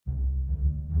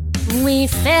We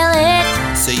fill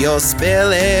it. So you'll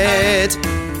spill it.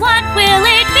 What will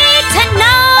it be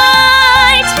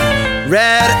tonight?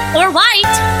 Red or white?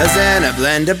 As in a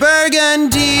blend of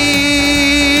burgundy.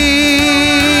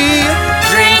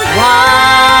 Drink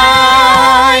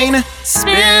wine.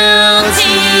 Spill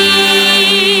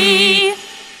tea.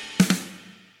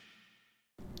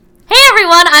 Hey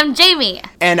everyone, I'm Jamie.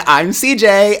 And I'm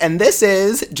CJ, and this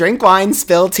is Drink Wine,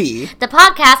 Spill Tea. The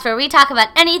podcast where we talk about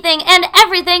anything and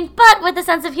everything, but with a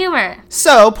sense of humor.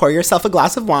 So, pour yourself a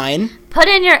glass of wine. Put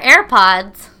in your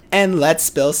AirPods. And let's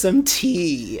spill some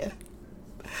tea.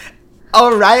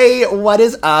 All right, what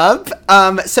is up?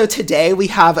 So today we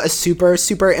have a super,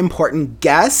 super important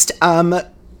guest.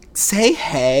 Say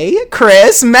hey,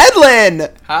 Chris Medlin.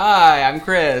 Hi, I'm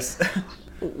Chris.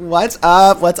 What's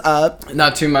up? What's up?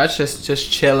 Not too much,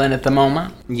 just chilling at the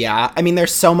moment. Yeah, I mean,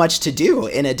 there's so much to do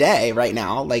in a day right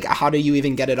now. Like, how do you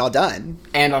even get it all done?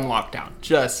 And on lockdown.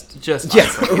 Just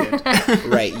isolated.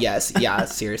 Right, yes. Yeah,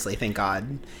 seriously, thank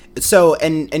God. So,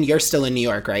 and you're still in New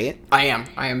York, right? I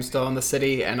am still in the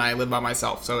city, and I live by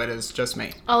myself, so it is just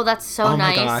me. Oh, that's so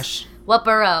nice. Oh my gosh. What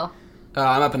borough?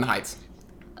 I'm up in the Heights.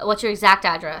 What's your exact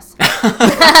address?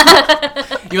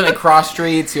 You want like cross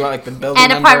streets? You want like the building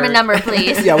and number? Apartment number,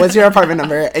 please. Yeah, what's your apartment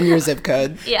number and your zip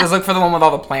code? Yeah. Just look for the one with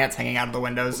all the plants hanging out of the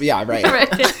windows. Yeah, right.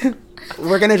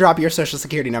 We're going to drop your social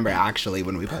security number actually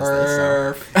when we post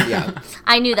this. So, yeah.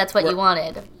 I knew that's what you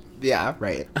wanted. Yeah,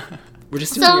 right. We're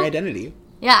just doing your identity.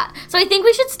 Yeah. So I think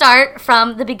we should start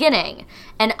from the beginning.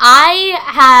 And I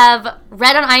have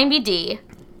read on IMDb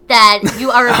that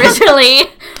you are originally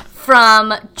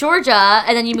from Georgia,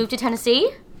 and then you moved to Tennessee?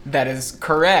 That is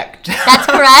correct. That's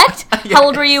correct? Yes. How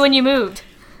old were you when you moved?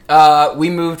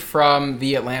 We moved from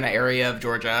the Atlanta area of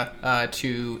Georgia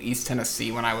to East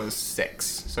Tennessee when I was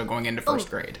 6, so going into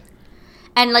first grade.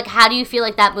 And, like, how do you feel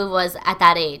like that move was at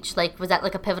that age? Like, was that,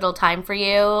 like, a pivotal time for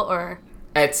you, or?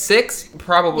 At 6,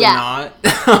 probably not.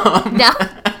 No?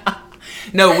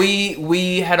 No,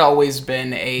 we had always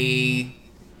been an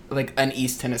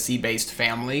East Tennessee based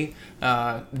family.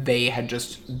 They had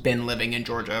just been living in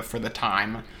Georgia for the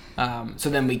time. So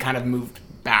then we kind of moved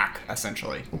back,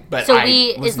 essentially. But so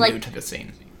I was new to the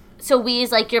scene. So we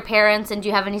is like your parents, and do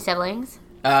you have any siblings?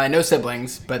 No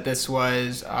siblings, but this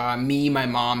was me, my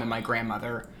mom, and my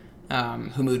grandmother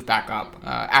who moved back up.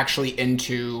 Actually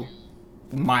into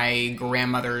my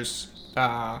grandmother's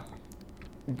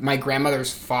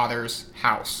father's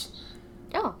house.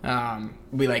 Oh.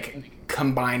 We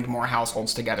combined more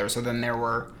households together, so then there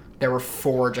were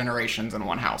 4 generations in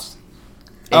one house.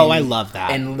 I love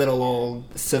that. In little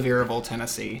old Sevierville,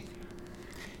 Tennessee.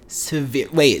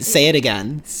 Wait, say it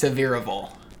again.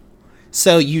 Sevierville.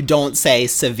 So you don't say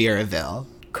Sevierville.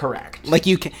 Correct. Like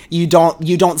you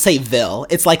don't say Ville.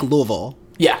 It's like Louisville.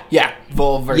 Yeah.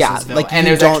 Ville versus Ville. Like and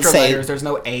you there's don't extra say letters. There's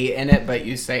no A in it, but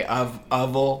you say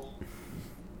Uville.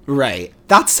 Right.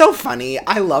 That's so funny.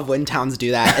 I love when towns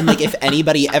do that. And, if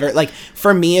anybody ever,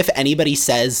 for me, if anybody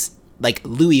says,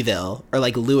 Louisville or,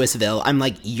 Louisville, I'm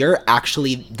like, you're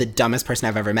actually the dumbest person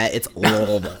I've ever met. It's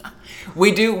Louisville.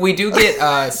 We do get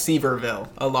Seaverville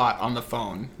a lot on the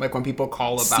phone. Like, when people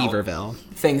call about Seaverville.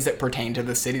 Things that pertain to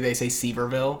the city, they say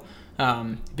Seaverville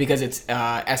because it's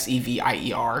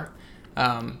Seveier.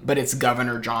 But it's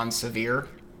Governor John Sevier.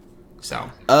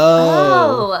 So.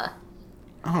 Oh.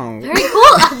 Very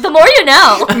cool. The more you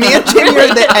know. Me and Jamie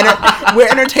are we're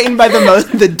entertained by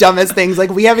the dumbest things.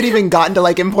 Like, we haven't even gotten to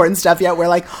important stuff yet. We're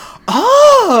like,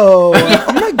 oh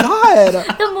my God.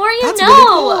 The more you That's know. Really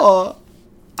cool.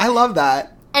 I love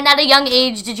that. And at a young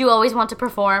age, did you always want to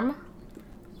perform?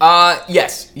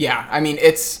 Yes. Yeah. I mean,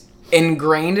 it's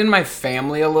ingrained in my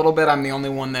family a little bit. I'm the only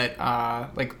one that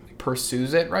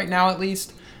pursues it right now, at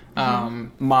least.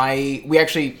 We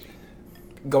actually,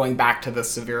 going back to the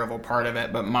Sevierville part of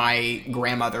it, but my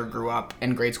grandmother grew up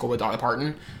in grade school with Dolly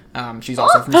Parton. She's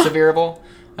also from Sevierville.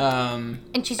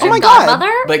 And she's your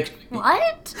godmother?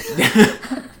 What?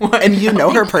 And you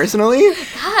know her personally?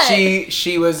 God.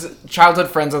 She was childhood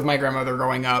friends with my grandmother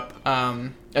growing up.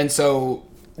 And so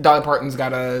Dolly Parton's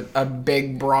got a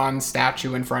big bronze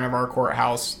statue in front of our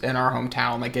courthouse in our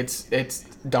hometown. It's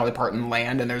Dolly Parton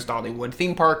land, and there's Dollywood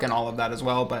theme park and all of that as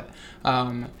well. But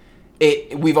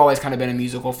we've always kind of been a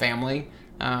musical family.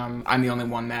 I'm the only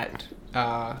one that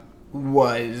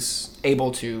was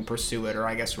able to pursue it, or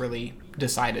I guess really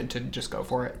decided to just go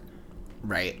for it.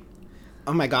 Right.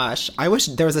 Oh my gosh. I wish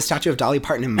there was a statue of Dolly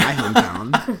Parton in my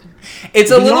hometown.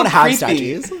 It's a little don't have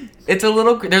creepy. Statues. It's a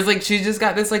little, she's just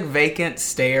got this vacant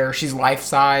stare. She's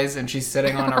life-size, and she's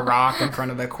sitting on a rock in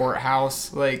front of the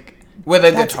courthouse, with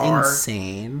a guitar. That's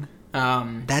insane.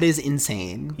 That is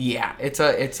insane. Yeah, it's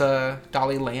a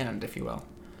Dolly land, if you will.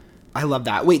 I love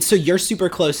that. Wait, so you're super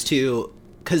close to,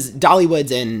 because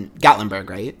Dollywood's in Gatlinburg,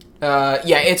 right?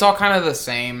 Yeah, it's all kind of the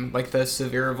same, like the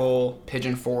Sevierville,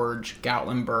 Pigeon Forge,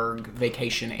 Gatlinburg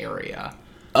vacation area.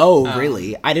 Oh,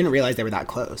 really? I didn't realize they were that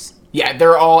close. Yeah,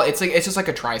 they're all. It's just like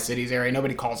a Tri-Cities area.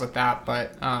 Nobody calls it that,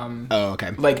 but Oh,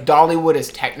 okay. like Dollywood is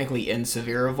technically in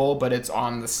Sevierville, but it's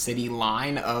on the city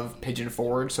line of Pigeon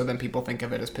Forge. So then people think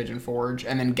of it as Pigeon Forge,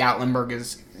 and then Gatlinburg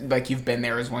is like you've been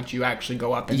there is once you actually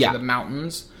go up into the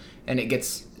mountains, and it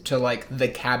gets to like the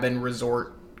cabin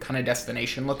resort kind of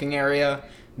destination looking area.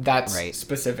 That's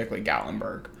specifically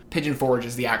Gatlinburg. Pigeon Forge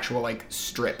is the actual like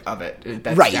strip of it.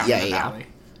 That's down in the valley.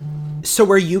 So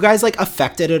were you guys like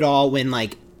affected at all when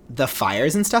like the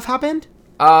fires and stuff happened?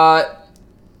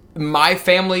 My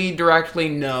family directly,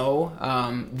 no.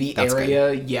 That's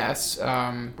area, good. Yes.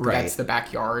 That's the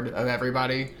backyard of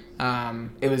everybody.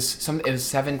 It was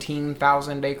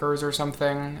 17,000 acres or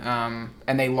something.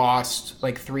 And they lost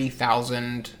like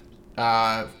 3,000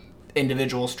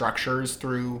 individual structures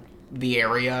through the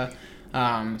area.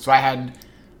 So I had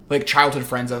like childhood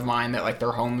friends of mine that like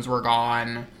their homes were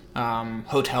gone.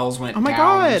 Hotels went down,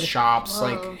 God. Shops,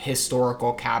 like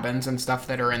historical cabins and stuff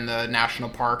that are in the national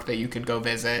park that you could go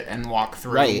visit and walk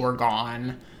through were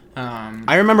gone.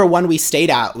 I remember one we stayed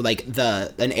at, like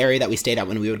an area that we stayed at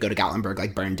when we would go to Gatlinburg,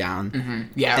 like burned down. Mm-hmm.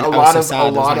 Yeah, and a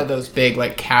lot of those big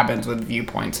like cabins with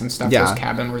viewpoints and stuff. Yeah. Those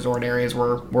cabin resort areas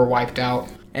were wiped out,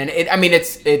 and it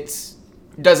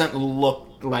doesn't look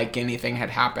like anything had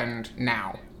happened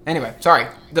now. Anyway, sorry,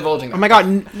 divulging that. Oh my God,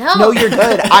 no, you're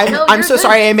good. I'm so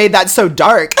sorry I made that so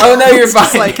dark. Oh no, you're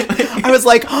fine. I was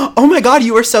like, oh my God,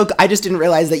 you were so. I just didn't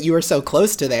realize that you were so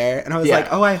close to there, and I was like,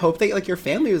 oh, I hope that like your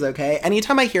family was okay.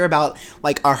 Anytime I hear about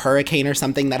like a hurricane or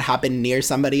something that happened near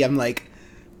somebody, I'm like,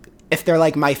 if they're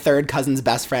like my third cousin's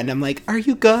best friend, I'm like, are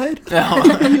you good?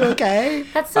 Are you okay?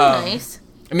 That's so nice.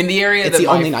 I mean, the area. It's the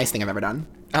only nice thing I've ever done.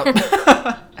 Oh.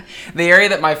 The area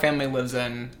that my family lives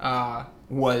in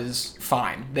was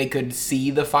fine. They could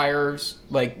see the fires,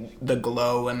 like the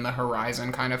glow and the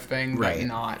horizon kind of thing, but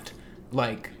not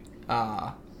like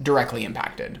directly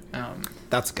impacted.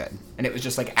 That's good. And it was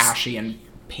just like ashy and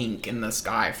pink in the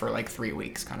sky for like 3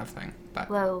 weeks kind of thing. But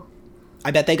whoa.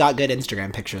 I bet they got good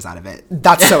Instagram pictures out of it.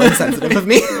 That's so insensitive of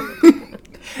me.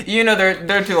 You know,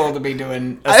 they're too old to be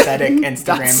doing aesthetic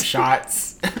Instagram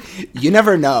shots. You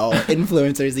never know.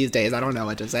 Influencers these days, I don't know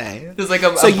what to say. There's like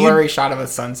a blurry shot of a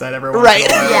sunset every once right.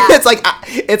 in a while. Yeah.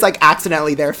 It's like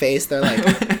accidentally their face. They're like,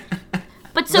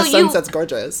 but so the sunset's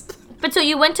gorgeous. But so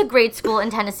you went to grade school in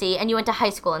Tennessee and you went to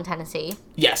high school in Tennessee.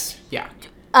 Yes. Yeah.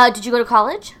 Did you go to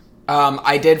college?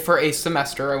 I did for a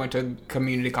semester. I went to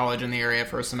community college in the area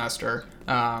for a semester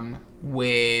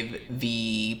with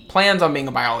the plans on being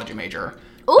a biology major.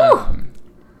 Ooh.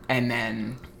 And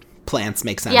then plants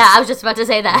make sense. Yeah, I was just about to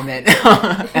say that.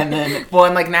 And then well,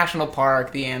 in like national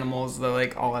park, the animals, the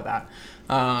like all of that.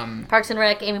 Parks and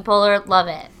Rec, Amy Poehler, love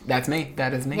it. That's me.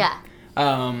 That is me. Yeah.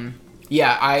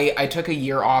 Yeah, I took a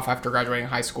year off after graduating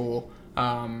high school,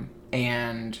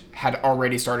 and had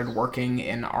already started working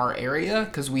in our area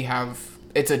because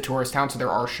it's a tourist town, so there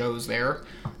are shows there.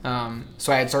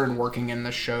 So I had started working in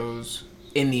the shows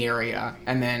in the area,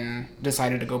 and then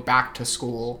decided to go back to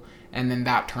school, and then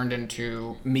that turned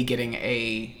into me getting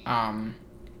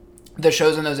the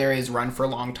shows in those areas run for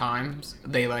long times.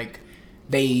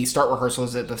 They start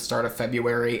rehearsals at the start of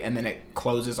February, and then it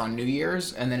closes on New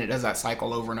Year's, and then it does that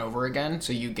cycle over and over again,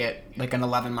 so you get like an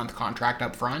 11-month contract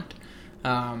up front.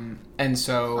 And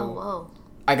so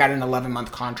I got an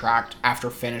 11-month contract after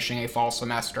finishing a fall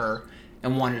semester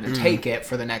and wanted to take it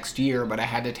for the next year, but I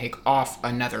had to take off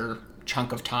another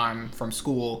chunk of time from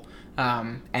school,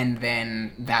 and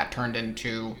then that turned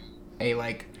into a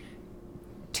like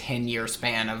 10-year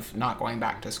span of not going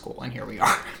back to school, and here we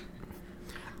are.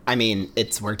 I mean,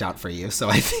 it's worked out for you, so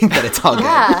I think that it's all good.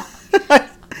 Yeah.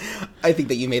 I think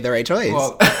that you made the right choice.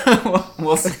 Well,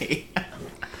 we'll see.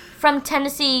 From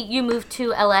Tennessee, you moved to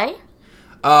LA?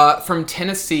 From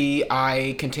Tennessee,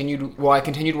 I continued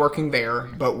working there,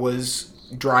 but was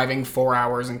driving 4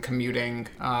 hours and commuting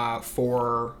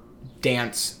for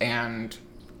dance and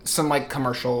some like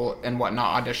commercial and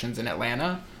whatnot auditions in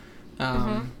Atlanta.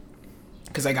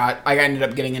 Because I ended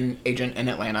up getting an agent in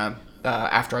Atlanta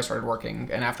after I started working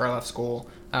and after I left school.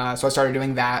 So I started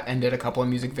doing that and did a couple of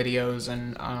music videos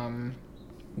and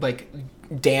like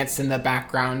danced in the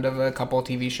background of a couple of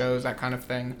TV shows, that kind of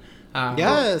thing.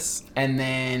 Yes. And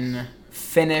then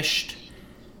finished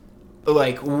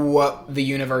like what the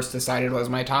universe decided was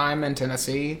my time in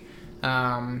Tennessee.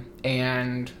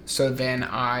 And so then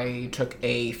I took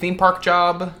a theme park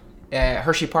job at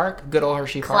Hershey Park, good old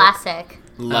Hershey Park. Classic.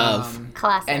 Love.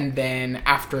 Classic. And then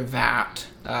after that,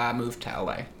 moved to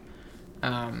LA.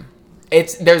 And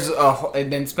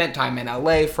then spent time in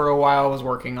LA for a while. Was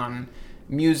working on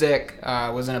music.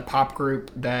 Was in a pop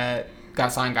group that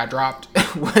got signed, got dropped.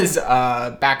 Was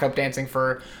backup dancing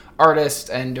for artists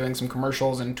and doing some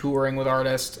commercials and touring with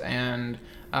artists and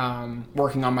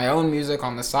working on my own music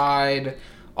on the side.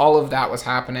 All of that was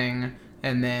happening,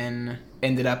 and then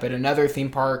ended up at another theme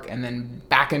park, and then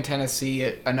back in Tennessee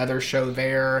at another show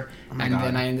there,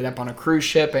 then I ended up on a cruise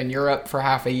ship in Europe for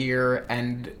half a year,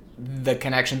 and the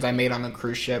connections I made on the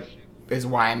cruise ship is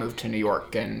why I moved to New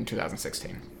York in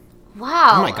 2016.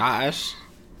 Wow. Oh my gosh.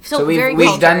 So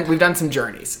we've done some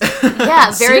journeys.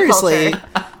 Yeah, very Seriously.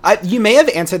 cultured. You may have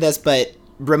answered this, but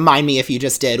remind me if you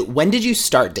just did. When did you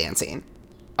start dancing?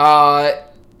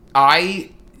 I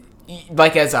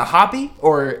like as a hobby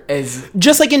or as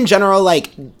Just like in general,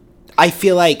 like I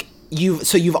feel like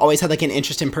you've always had like an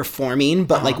interest in performing,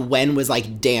 but like when was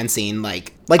like dancing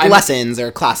like lessons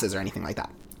or classes or anything like that?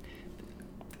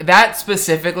 That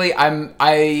specifically,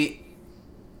 I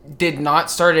did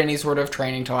not start any sort of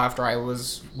training till after I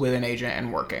was with an agent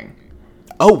and working.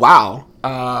 Oh wow.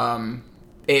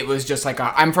 It was just like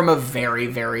I'm from a very,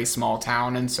 very small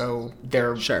town, and so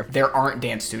there aren't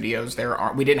dance studios.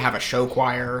 We didn't have a show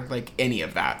choir, like any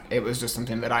of that. It was just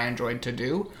something that I enjoyed to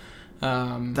do.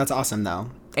 That's awesome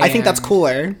though. I think that's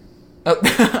cooler.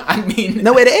 I mean,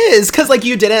 no, it is because like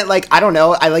you didn't like I don't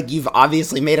know. You've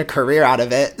obviously made a career out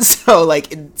of it, so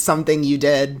like it's something you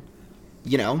did,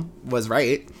 was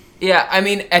right. Yeah, I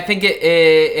mean, I think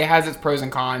it has its pros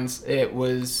and cons. It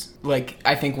was like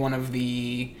I think one of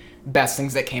the best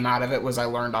things that came out of it was I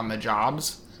learned on the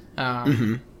jobs.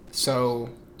 So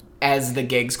as the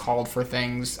gigs called for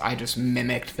things, I just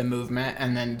mimicked the movement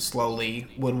and then slowly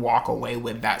would walk away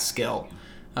with that skill.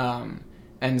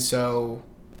 And so,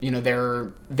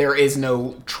 there is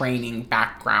no training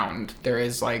background. There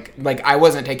is like I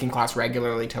wasn't taking class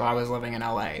regularly till I was living in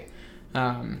LA.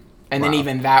 And then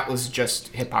even that was just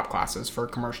hip hop classes for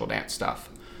commercial dance stuff.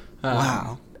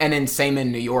 Wow. And then same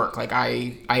in New York. Like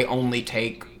I only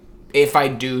take, if I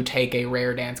do take a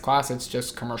rare dance class, it's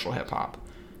just commercial hip hop.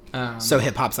 So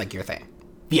hip hop's like your thing.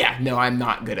 Yeah, no, I'm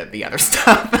not good at the other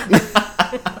stuff.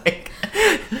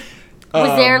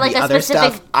 Was there like the a other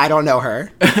specific? stuff, I don't know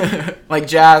her. Like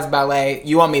jazz, ballet.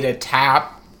 You want me to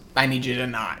tap? I need you to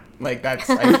not. Like that's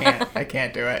I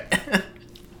can't do it.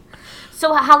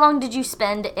 So how long did you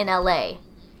spend in LA?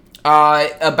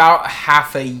 About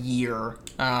half a year.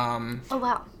 Oh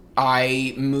wow.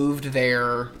 I moved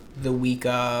there the week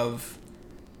of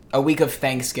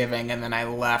Thanksgiving, and then I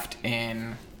left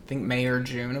in I think May or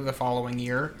June of the following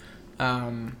year,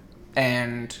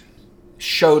 and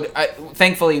showed.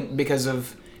 Thankfully, because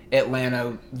of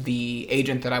Atlanta, the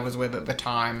agent that I was with at the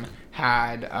time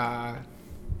had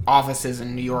offices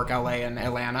in New York, LA, and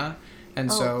Atlanta. And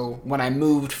so when I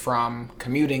moved from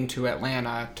commuting to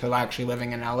Atlanta to actually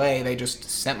living in LA, they just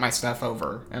sent my stuff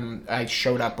over, and I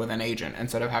showed up with an agent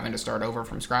instead of having to start over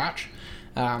from scratch.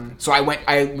 So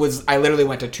I literally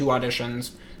went to 2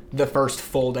 auditions the first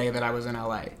full day that I was in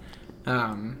LA.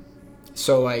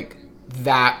 So like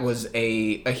that was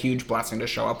a huge blessing to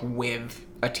show up with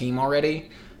a team already.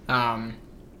 And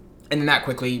then that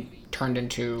quickly turned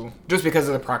into, just because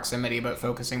of the proximity, but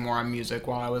focusing more on music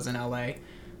while I was in LA.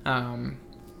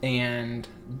 And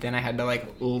then I had to like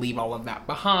leave all of that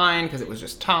behind because it was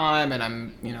just time, and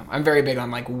I'm very big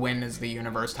on like when is the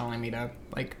universe telling me to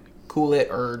like cool it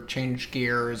or change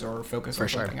gears or focus on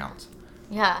something else.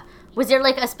 Yeah. Was there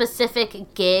like a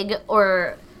specific gig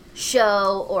or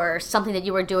show or something that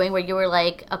you were doing where you were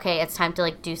like, okay, it's time to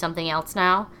like do something else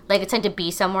now? Like it's time to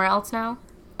be somewhere else now?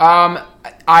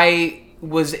 I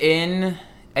was in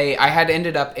I had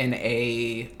ended up in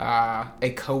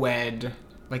a co-ed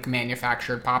like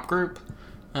manufactured pop group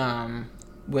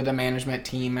with a management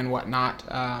team and whatnot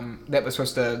that was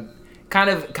supposed to kind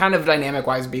of dynamic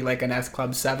wise be like an S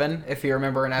Club 7, if you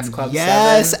remember an S Club 7.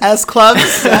 Yes, S Club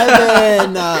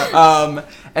 7.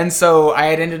 And so I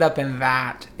had ended up in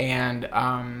that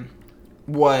and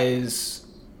was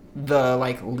the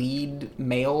like lead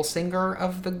male singer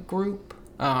of the group.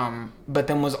 But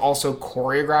then was also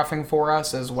choreographing for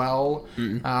us as well,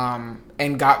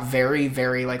 and got very,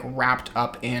 very like wrapped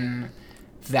up in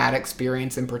that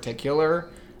experience in particular.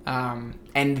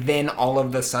 And then all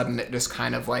of a sudden it just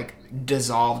kind of like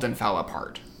dissolved and fell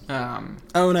apart.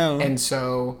 Oh no! And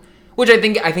so, which I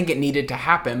think it needed to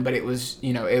happen, but it was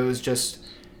it was just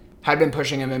had been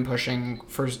pushing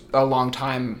for a long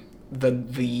time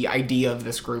the idea of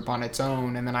this group on its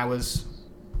own, and then I was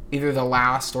either the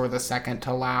last or the second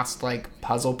to last like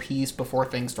puzzle piece before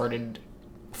things started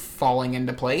falling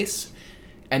into place.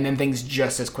 and then things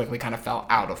just as quickly kind of fell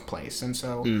out of place. And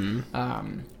so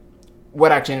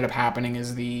what actually ended up happening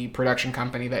is the production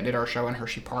company that did our show in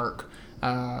Hershey Park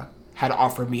had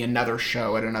offered me another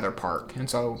show at another park. And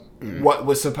so what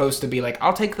was supposed to be like,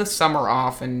 I'll take the summer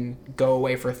off and go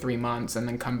away for 3 months and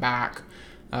then come back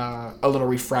a little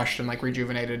refreshed and like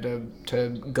rejuvenated to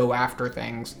go after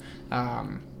things,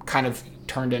 kind of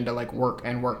turned into like work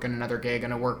and another gig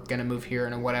and a work and a move here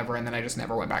and a whatever. And then I just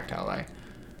never went back to LA.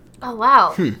 Oh,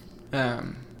 wow.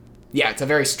 Yeah, it's a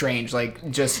very strange,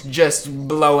 like, just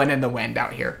blowing in the wind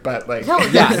out here. But, like... No,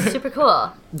 that's super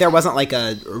cool. There wasn't, like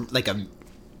a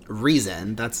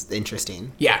reason. That's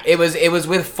interesting. Yeah, it was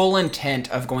with full intent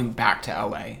of going back to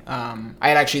LA. I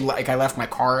had actually, like, I left my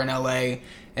car in LA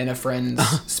in a friend's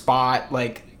spot.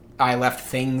 Like, I left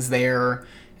things there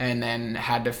and then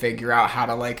had to figure out how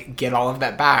to, like, get all of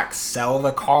that back, sell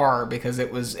the car, because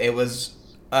it was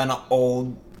an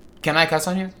old... Can I cuss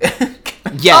on here?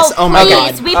 Yes. Oh my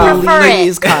God. We prefer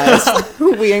please, it. cuss.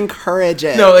 We encourage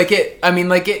it. No, like it. I mean,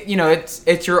 like it. You know,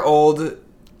 it's your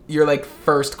like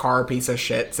first car piece of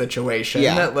shit situation.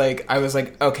 Yeah. That like I was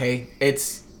like, okay,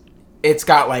 it's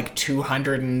got like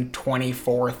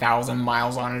 224,000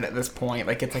 miles on it at this point.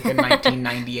 Like it's like a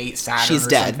 1998 Saturn. She's or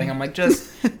dead. Something. I'm like,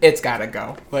 it's gotta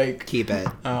go. Like Keep it.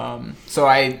 So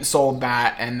I sold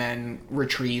that and then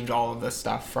retrieved all of the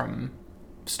stuff from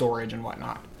storage and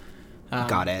whatnot.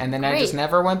 Got it. And then I just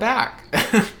never went back.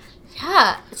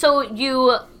 Yeah. So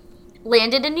you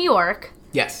landed in New York.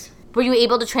 Yes. Were you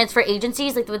able to transfer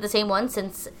agencies like with the same one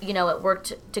since, you know, it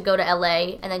worked to go to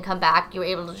LA and then come back? You were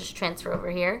able to just transfer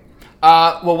over here?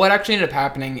 Well, what actually ended up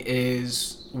happening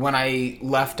is when I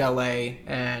left LA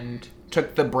and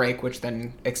took the break, which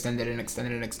then extended,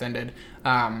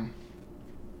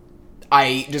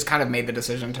 I just kind of made the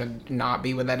decision to not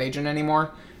be with that agent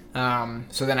anymore.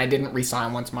 So then I didn't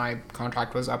re-sign once my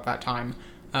contract was up that time.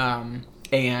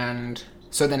 And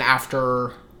so then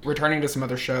after returning to some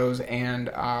other shows and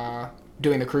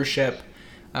doing the cruise ship,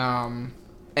 and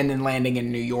then landing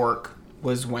in New York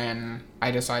was when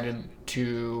I decided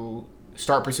to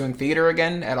start pursuing theater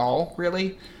again at all,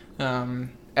 really.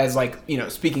 As like, you know,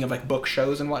 speaking of like book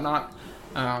shows and whatnot.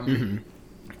 And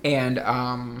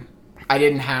I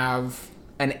didn't have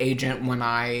an agent when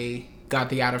I got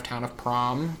the out of town of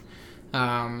prom.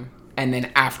 And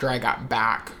then after I got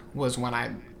back was when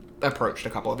I approached a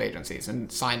couple of agencies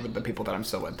and signed with the people that I'm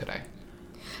still with today.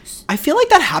 I feel like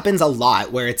that happens a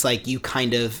lot where it's like you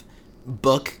kind of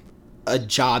book a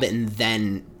job and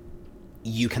then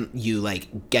you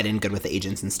like get in good with the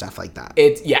agents and stuff like that.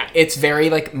 It's very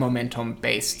like momentum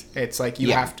based. It's like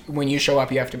you have to, when you show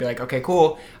up, you have to be like, okay,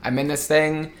 cool, I'm in this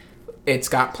thing. It's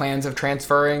got plans of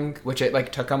transferring, which it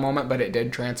like took a moment, but it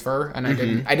did transfer, and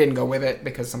I didn't go with it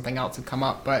because something else had come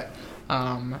up. But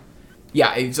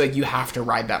it's like you have to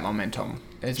ride that momentum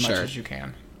as much as you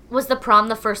can. Was the prom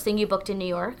the first thing you booked in New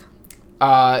York?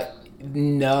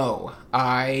 No.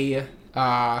 I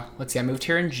let's see. I moved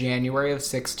here in January of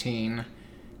 16.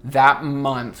 That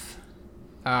month,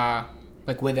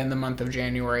 like within the month of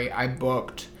January, I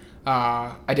booked.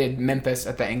 I did Memphis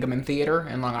at the Engelman Theater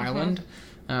in Long Island.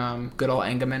 Good old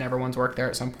Engelman. Everyone's worked there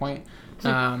at some point.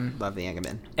 Love the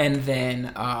Engelman. And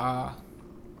then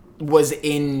was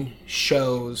in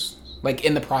shows, like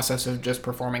in the process of just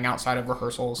performing outside of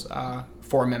rehearsals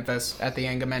for Memphis at the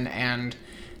Engelman, and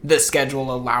the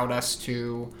schedule allowed us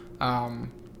to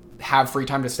have free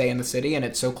time to stay in the city, and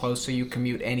it's so close, so you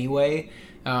commute anyway.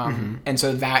 And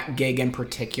so that gig in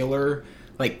particular,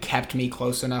 like, kept me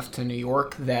close enough to New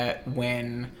York that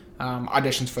when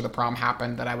auditions for the prom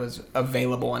happened, that I was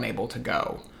available and able to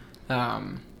go.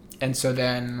 And so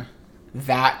then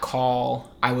that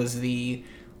call, I was the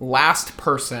last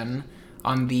person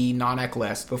on the non-ec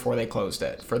list before they closed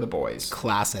it for the boys.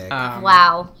 Classic.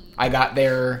 Wow. I got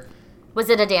there. Was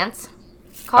it a dance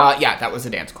call? Yeah, that was a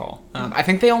dance call. I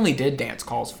think they only did dance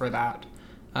calls for that.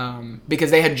 Because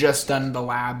they had just done the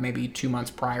lab maybe 2 months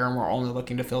prior and were only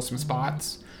looking to fill some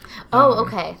spots. Oh,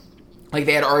 okay. Like,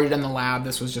 they had already done the lab.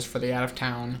 This was just for the out of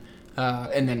town,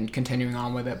 and then continuing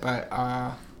on with it. But,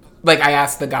 like, I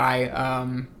asked the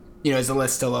guy, is the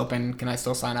list still open? Can I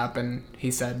still sign up? And he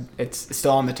said it's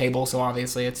still on the table, so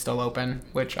obviously it's still open,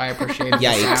 which I appreciated.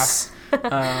 Yikes.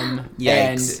 Yikes.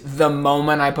 And the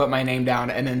moment I put my name down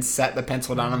and then set the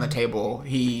pencil down on the table,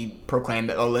 he proclaimed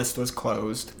that the list was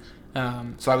closed.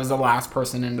 So I was the last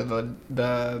person into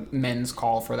the men's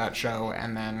call for that show,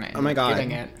 and then oh my God.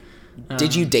 getting it.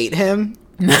 Did you date him?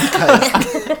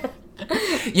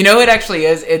 You know, it actually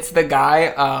is. It's the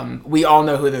guy, we all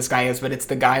know who this guy is, but it's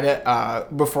the guy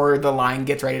that, before the line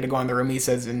gets ready to go in the room, he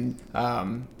says, and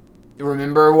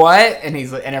remember what? And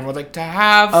he's like, and everyone's like, to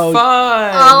have fun.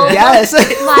 Oh, Yes. my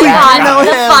God,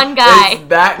 the fun guy. It's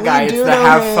that guy. It's the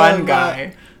have fun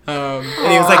guy. And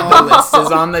he was like, the list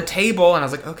is on the table. And I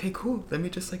was like, okay, cool. Let me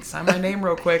just like sign my name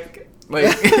real quick.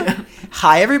 Like,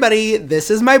 hi everybody. This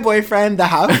is my boyfriend, the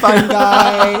have fun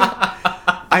guy.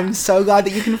 I'm so glad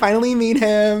that you can finally meet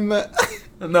him.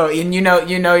 No, and you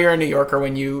know you're a New Yorker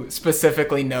when you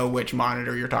specifically know which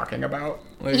monitor you're talking about.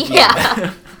 Like,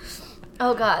 yeah.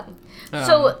 Oh God.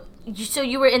 So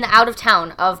you were in the out of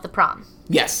town of the prom.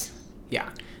 Yes. Yeah.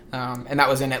 And that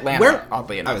was in Atlanta. Where?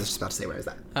 Oddly enough. I was just about to say, where is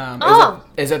that?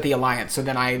 Is at the Alliance. So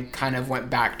then I kind of went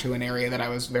back to an area that I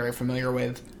was very familiar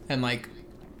with, and like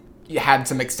had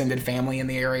some extended family in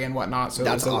the area and whatnot. So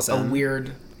that's it was awesome. a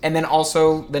weird. And then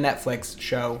also the Netflix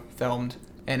show filmed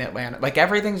in Atlanta. Like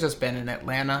everything's just been in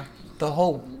Atlanta. The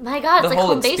whole. My God, it's like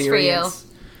home base for you.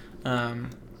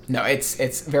 No,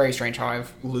 it's very strange how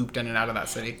I've looped in and out of that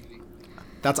city.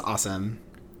 That's awesome.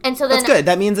 And so then that's good.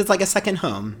 That means it's like a second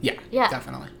home. Yeah.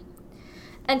 Definitely.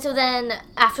 And so then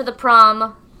after the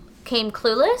prom came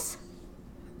Clueless.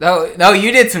 No,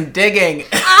 you did some digging.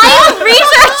 I have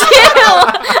research too.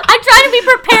 I'm trying to be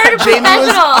prepared and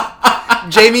professional.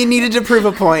 Jamie needed to prove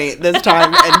a point this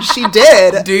time, and she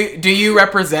did. Do you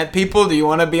represent people? Do you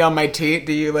want to be on my team?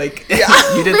 Do you like?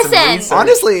 Yeah. You did Listen. some research.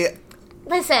 Honestly.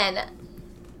 Listen.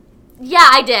 Yeah,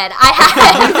 I did.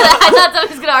 I thought someone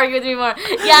was going to argue with me more.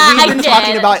 Yeah, I did. We've been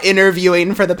talking about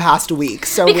interviewing for the past week,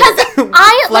 so because we're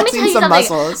let me tell you some something.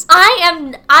 muscles.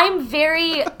 I'm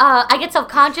very, I get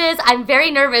self-conscious. I'm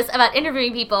very nervous about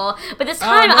interviewing people. But this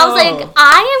time, I was like,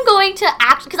 I am going to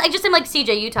act, because I just am like,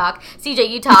 CJ, you talk,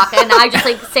 and I just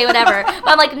like say whatever. But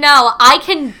I'm like, no, I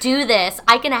can do this.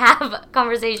 I can have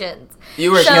conversations.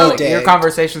 You were your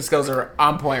conversation skills are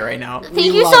on point right now.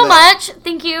 Thank you so much.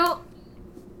 Thank you.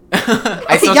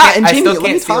 I still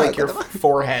can't see like your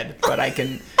forehead, but I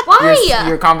can. Why?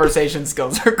 Your conversation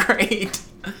skills are great.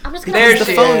 I'm just gonna there hold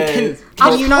she the phone. is.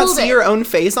 Can you not see your own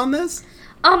face on this?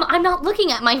 I'm not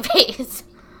looking at my face.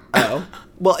 Oh,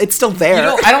 well, it's still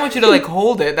there. I don't want you to like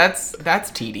hold it.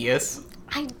 That's tedious.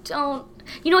 I don't.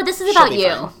 You know what? This is about you.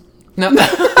 Fine. No. Okay.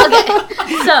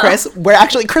 So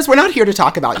Chris, we're not here to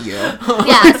talk about you.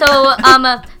 Yeah. So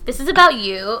this is about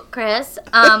you, Chris.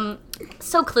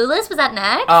 So Clueless, was that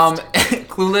next?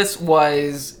 Clueless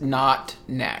was not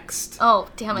next. Oh,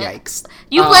 damn it. Yikes.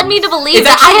 You led me to believe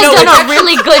that I had done a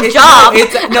really good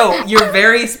job. No, you're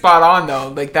very spot on though.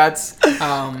 Like that's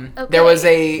Okay. there was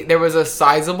a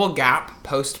sizable gap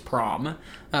post prom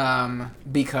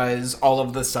because all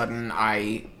of the sudden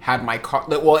I had my car.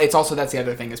 Well, it's also that's the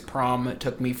other thing is prom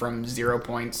took me from 0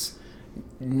 points.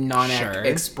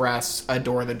 Express,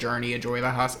 adore the journey, enjoy the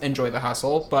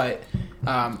hustle, but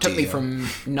took me from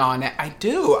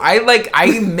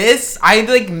I miss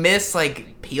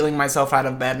peeling myself out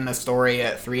of bed in a story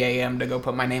at 3 a.m. to go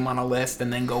put my name on a list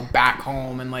and then go back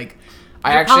home and like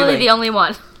You're probably the only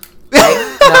one.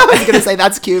 I was gonna say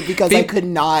that's cute because I could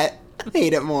not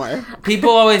hate it more.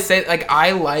 People always say like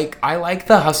I like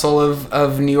the hustle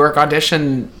of New York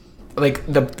audition, like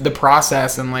the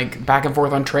process and like back and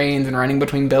forth on trains and running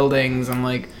between buildings and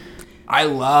like I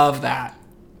love that.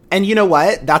 And you know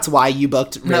what? That's why you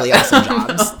booked really awesome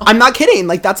jobs. I'm not kidding.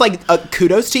 Like that's like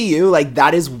kudos to you. Like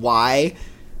that is why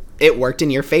it worked in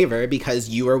your favor because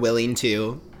you were willing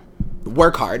to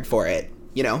work hard for it.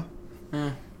 You know.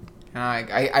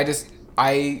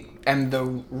 I am the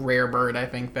rare bird I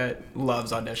think that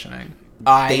loves auditioning.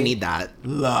 They need that.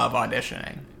 Love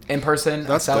auditioning. In person,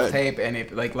 That's self-tape, and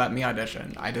it, like, let me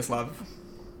audition. I just love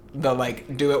the,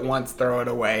 like, do it once, throw it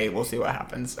away, we'll see what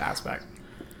happens aspect.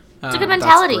 It's a good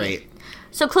mentality. That's great.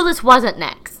 So Clueless wasn't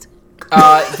next.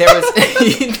 There was,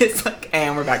 it's like,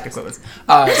 and we're back to Clueless.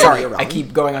 Sorry, I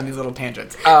keep going on these little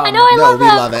tangents. I know, I love we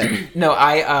them. love it. No,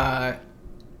 I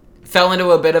fell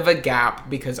into a bit of a gap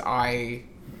because I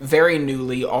very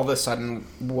newly, all of a sudden,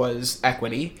 was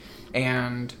equity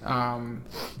and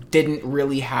didn't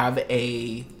really have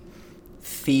a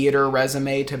theater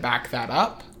resume to back that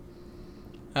up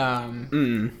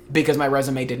because my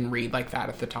resume didn't read like that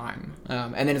at the time.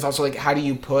 And then it's also like, how do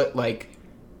you put like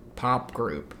pop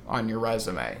group on your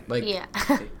resume? Like, Yeah.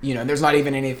 you know, there's not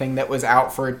even anything that was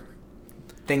out for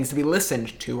things to be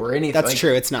listened to or anything. That's like,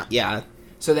 true. It's not. Yeah.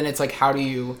 So then it's like, how do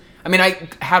you? I mean, I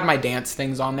had my dance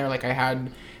things on there. Like I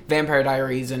had Vampire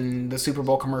Diaries and the Super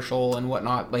Bowl commercial and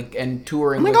whatnot. Like and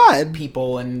touring with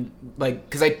people and like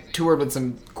because I toured with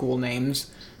some cool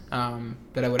names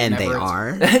that I would have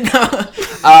never. And they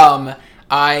are.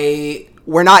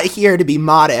 We're not here to be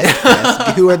modest.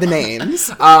 Who are the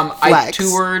names? I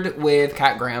toured with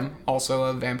Kat Graham, also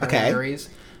of Vampire Diaries.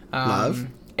 Love.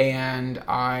 And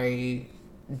I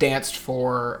danced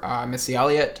for Missy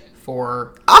Elliott,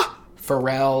 for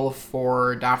Pharrell,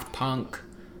 for Daft Punk.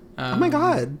 Oh my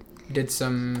god. Did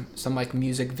some like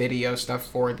music video stuff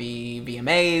for the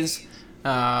VMAs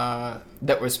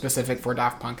that was specific for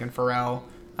Daft Punk and Pharrell.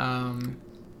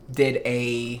 Did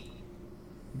a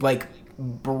like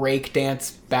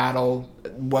breakdance battle.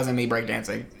 Wasn't me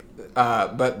breakdancing,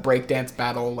 but breakdance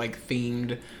battle like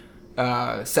themed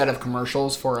set of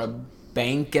commercials for a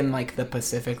bank in like the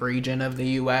Pacific region of the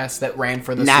U.S. that ran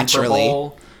for the Super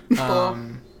Bowl.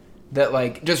 That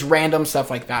like just random stuff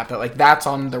like that like that's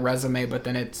on the resume, but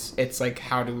then it's like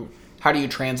how do you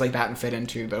translate that and fit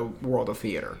into the world of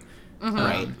theater,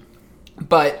 right?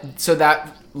 But so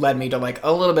that led me to like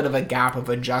a little bit of a gap of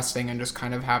adjusting and just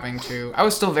kind of having to. I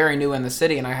was still very new in the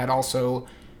city, and I had also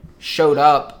showed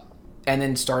up and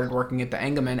then started working at the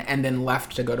Engelman and then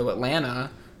left to go to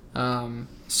Atlanta.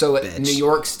 So New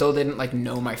York still didn't like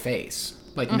know my face,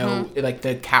 like no, like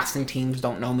the casting teams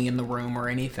don't know me in the room or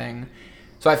anything.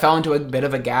 So I fell into a bit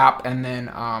of a gap, and then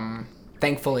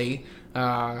thankfully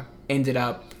ended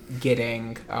up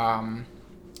getting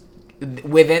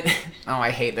within. Oh, I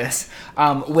hate this.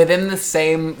 Within the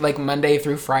same like Monday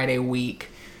through Friday week,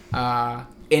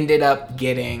 ended up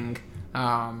getting.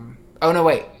 Oh no,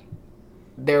 wait.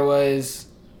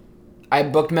 I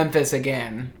booked Memphis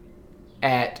again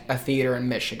at a theater in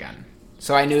Michigan,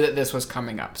 so I knew that this was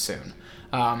coming up soon.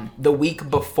 The week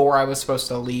before I was supposed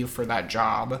to leave for that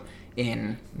job.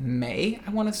 In May,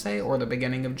 I want to say, or the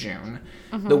beginning of June.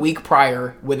 The week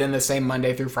prior, within the same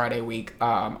Monday through Friday week,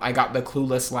 I got the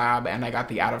Clueless Lab and I got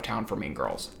the Out of Town for Mean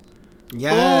Girls.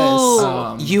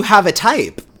 Yes. You have a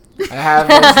type. I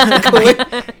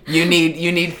have. You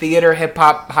need theater, hip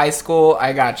hop, high school.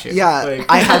 I got you. Yeah, like.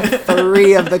 I have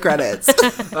 3 of the credits.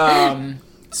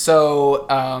 So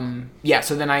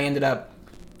then I ended up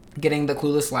getting the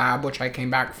Clueless Lab, which I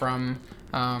came back from.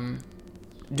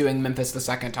 Doing Memphis the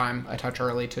second time, a touch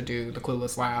early to do the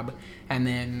Clueless Lab, and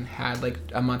then had like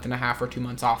a month and a half or 2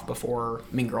 months off before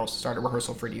Mean Girls started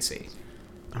rehearsal for DC.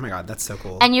 Oh my god, that's so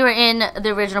cool. And you were in the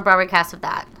original Broadway cast of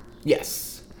that?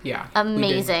 Yes. Yeah.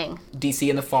 Amazing. DC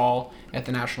in the fall at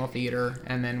the National Theater,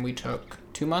 and then we took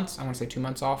 2 months, I want to say 2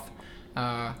 months off,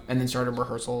 and then started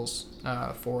rehearsals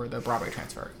for the Broadway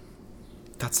transfer.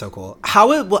 That's so cool.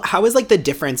 How is like the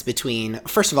difference between,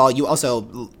 first of all, you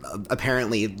also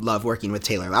apparently love working with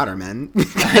Taylor Louderman.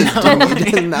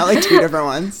 Isn't that like 2 different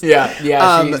ones? Yeah,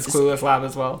 she's Clueless Lab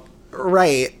as well.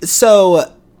 Right.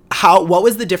 So what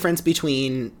was the difference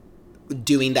between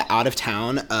doing the Out of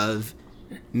Town of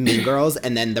Mean Girls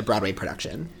and then the Broadway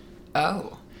production?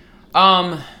 Oh.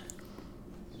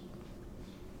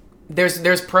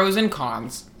 There's pros and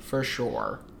cons for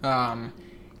sure.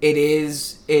 It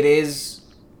is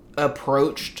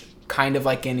approached kind of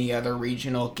like any other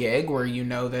regional gig where you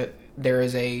know that there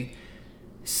is a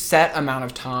set amount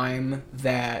of time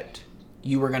that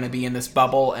you are going to be in this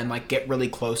bubble and like get really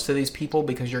close to these people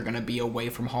because you're going to be away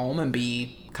from home and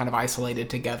be kind of isolated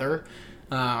together.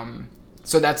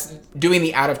 So that's doing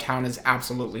the Out of Town is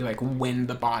absolutely like when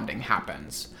the bonding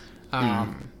happens.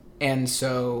 And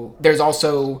so there's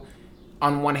also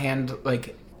on one hand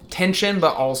like tension,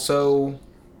 but also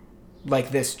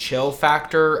like this chill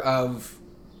factor of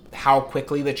how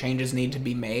quickly the changes need to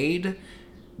be made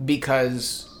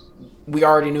because we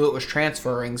already knew it was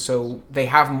transferring, so they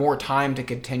have more time to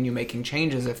continue making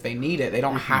changes if they need it. They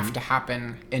don't have to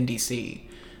happen in DC.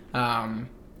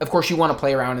 Of course, you want to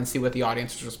play around and see what the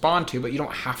audiences respond to, but you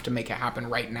don't have to make it happen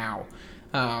right now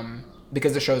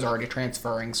because the show's already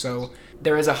transferring. So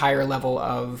there is a higher level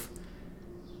of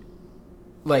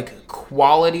like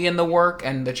quality in the work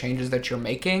and the changes that you're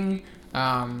making,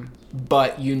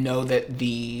 but you know that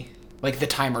the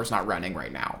timer's not running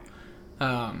right now,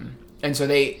 and so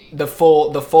the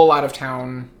full out of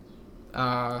town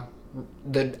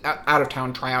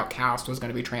tryout cast was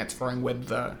going to be transferring with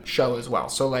the show as well.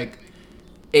 So like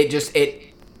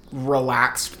it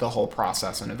relaxed the whole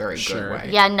process in a very good way.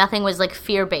 Yeah, nothing was like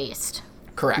fear based.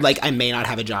 Correct. Like, I may not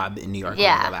have a job in New York when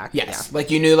I go back. Yes. Yeah. Like,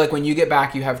 you knew, like, when you get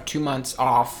back, you have 2 months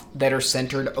off that are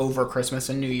centered over Christmas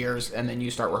and New Year's, and then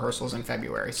you start rehearsals in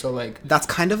February. So, like... That's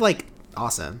kind of, like,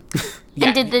 awesome.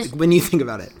 Yeah. And when you think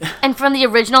about it. And from the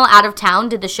original Out of Town,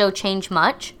 did the show change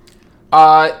much?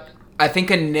 I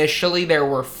think initially there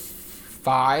were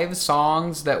 5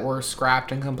 songs that were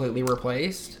scrapped and completely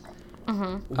replaced.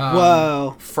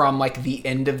 Whoa. From, like, the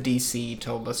end of DC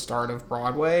till the start of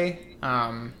Broadway.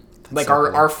 Like, so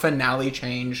our finale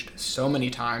changed so many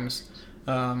times.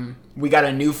 We got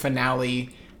a new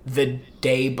finale the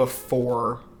day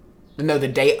before... No, the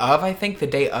day of, I think. The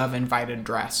day of Invited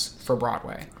Dress for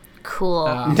Broadway. Cool.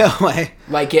 No way.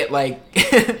 Like,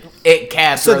 it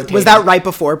kept So rotating. was that right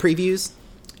before previews?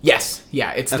 Yes.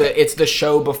 Yeah. It's the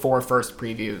show before first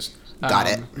previews. Got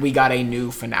it. We got a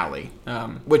new finale,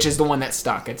 which is the one that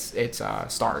stuck. It's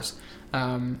Stars.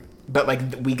 But like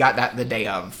we got that the day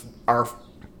of our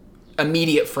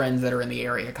immediate friends that are in the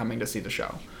area coming to see the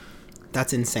show.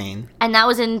 That's insane. And that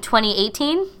was in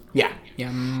 2018? Yeah,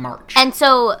 March. And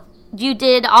so you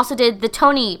also did the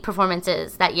Tony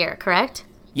performances that year, correct?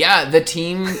 Yeah, the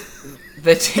team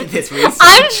this research.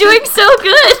 I'm doing so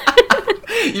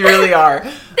good. You really are.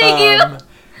 Thank you.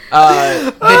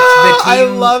 The team, I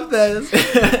love this.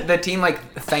 The team, like,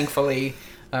 thankfully,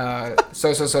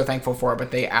 so thankful for it,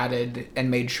 but they added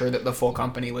and made sure that the full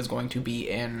company was going to be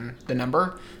in the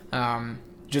number.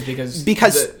 Just because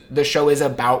the show is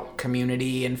about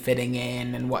community and fitting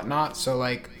in and whatnot. So,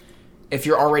 like, if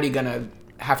you're already going to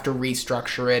have to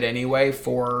restructure it anyway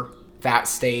for that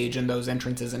stage and those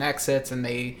entrances and exits, and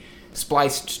they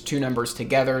spliced 2 numbers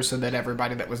together so that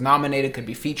everybody that was nominated could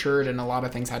be featured, and a lot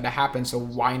of things had to happen, so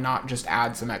why not just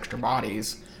add some extra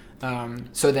bodies?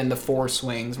 So then the 4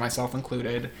 swings, myself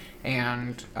included,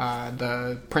 and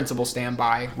the principal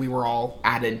standby, we were all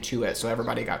added to it, so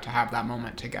everybody got to have that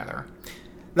moment together.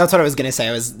 That's what I was going to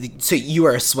say. So you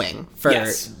were a swing for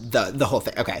Yes. the whole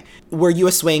thing. Okay. Were you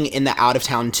a swing in the out of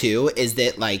town too? Is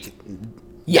it like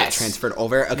Yes. transferred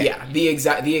over? Okay. Yeah, the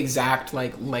exact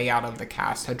like layout of the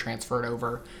cast had transferred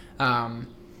over.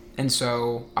 And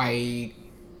so I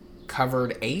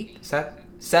covered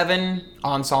 7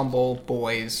 ensemble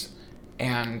boys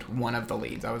and one of the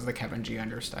leads. I was the Kevin G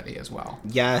understudy as well.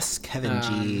 Yes, Kevin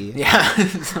G. Yeah.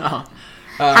 So,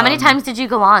 How many times did you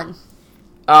go on?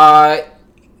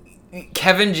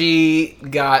 Kevin G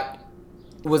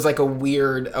was like a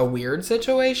weird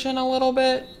situation a little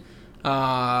bit,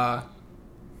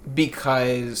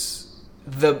 because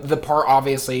the part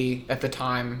obviously at the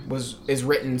time is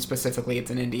written specifically.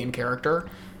 It's an Indian character,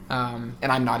 and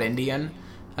I'm not Indian.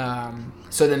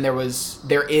 So then there was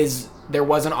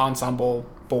an ensemble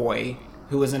boy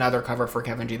who was another cover for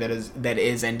Kevin G that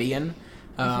is Indian.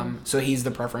 So he's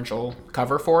the preferential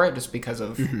cover for it just because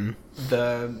of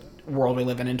the world we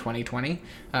live in 2020,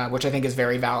 which I think is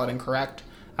very valid and correct.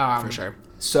 For sure.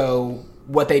 So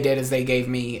what they did is they gave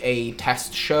me a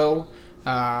test show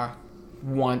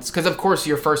once, because of course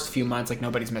your first few months, like,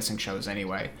 nobody's missing shows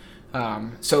anyway.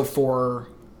 So for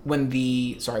when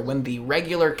the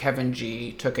regular Kevin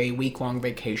G took a week-long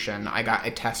vacation, I got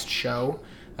a test show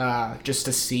just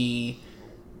to see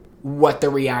what the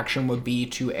reaction would be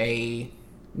to a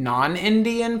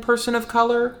non-Indian person of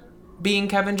color being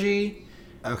Kevin G.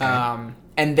 Okay.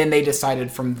 And then they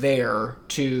decided from there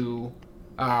to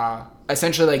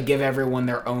essentially like give everyone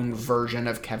their own version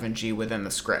of Kevin G within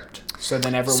the script. So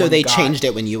then everyone. So they changed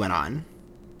it when you went on.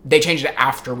 They changed it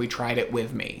after we tried it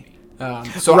with me.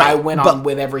 So right, I went on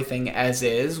with everything as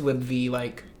is, with the,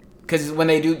 like, because when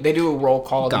they do a roll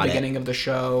call at the beginning of the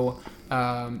show,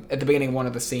 at the beginning of one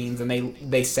of the scenes, and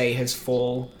they say his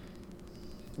full,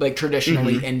 like,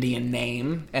 traditionally Indian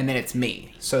name, and then it's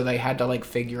me. So they had to, like,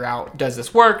 figure out, does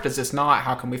this work? Does this not?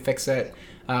 How can we fix it?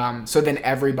 So then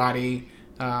everybody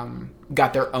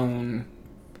got their own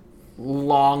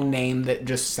long name that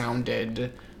just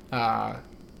sounded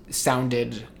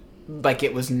like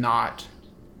it was not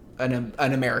an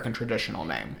American traditional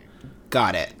name.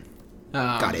 Got it.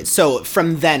 Got it. So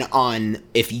from then on,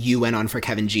 if you went on for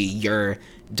Kevin G, your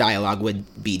dialogue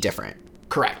would be different.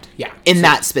 Correct. Yeah. In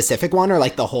that specific one, or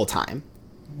like the whole time?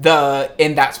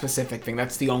 In that specific thing.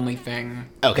 That's the only thing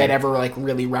that ever, like,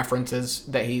 really references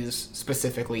that he's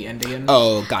specifically Indian.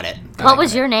 Oh, got it. What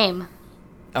was your name?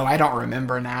 Oh, I don't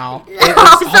remember now.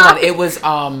 Hold on. It was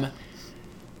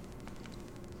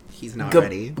He's not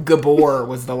ready. Gabor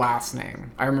was the last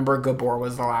name. I remember Gabor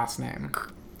was the last name.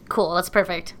 Cool. That's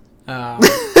perfect.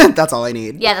 That's all I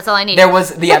need. Yeah, that's all I need. There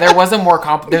was a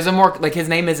more there's a more, like, his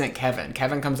name isn't Kevin.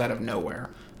 Kevin comes out of nowhere.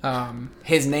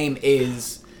 His name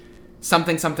is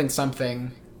something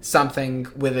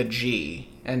with a G,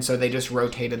 and so they just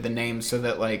rotated the name so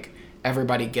that, like,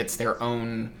 everybody gets their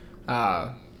own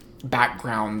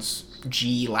background's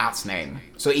G last name.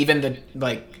 So even the,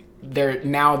 like, there's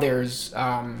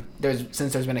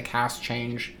since there's been a cast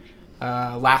change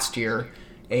last year,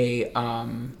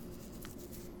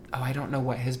 I don't know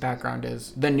what his background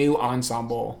is. The new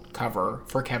ensemble cover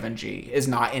for Kevin G is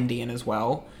not Indian as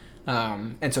well.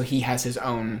 And so he has his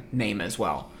own name as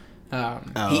well.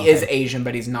 He is Asian,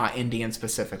 but he's not Indian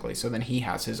specifically. So then he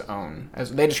has his own.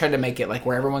 They just tried to make it, like,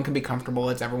 where everyone can be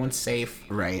comfortable. It's everyone's safe.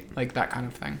 Right. Like, that kind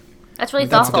of thing. That's really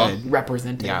thoughtful. Good.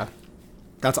 Representing. Yeah.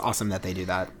 That's awesome that they do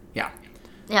that. Yeah.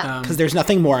 Yeah. Because there's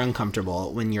nothing more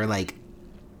uncomfortable when you're, like,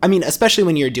 I mean, especially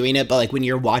when you're doing it, but like when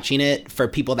you're watching it for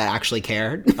people that actually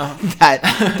care,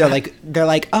 that they're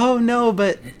like, oh no,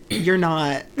 but you're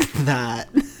not that.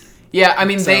 Yeah, I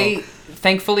mean,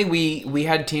 thankfully we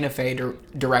had Tina Fey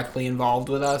directly involved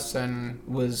with us and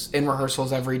was in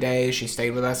rehearsals every day. She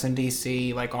stayed with us in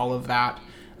DC, like all of that.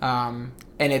 And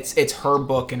it's her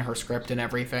book and her script and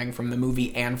everything from the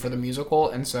movie and for the musical,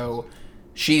 and so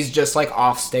she's just like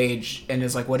off stage and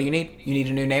is like, what do you need? You need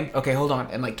a new name? Okay, hold on.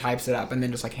 And like types it up and then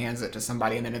just like hands it to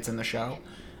somebody and then it's in the show.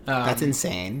 That's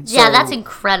insane. Yeah, that's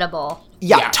incredible.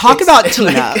 Yeah, talk about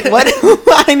Tina.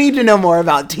 What I need to know more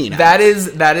about Tina. That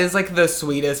is like the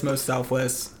sweetest, most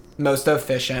selfless, most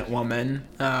efficient woman.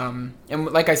 And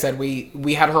like I said,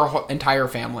 we had her whole entire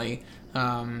family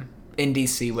in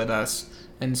DC with us.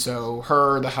 And so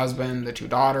her, the husband, the 2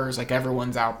 daughters, like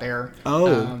everyone's out there.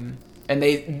 And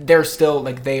they're still,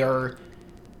 like, they are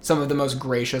some of the most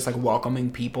gracious, like, welcoming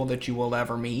people that you will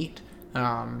ever meet.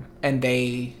 And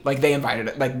they invited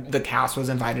it. Like, the cast was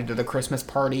invited to the Christmas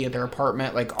party at their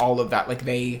apartment. Like, all of that. Like,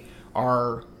 they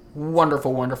are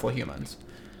wonderful, wonderful humans.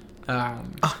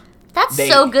 That's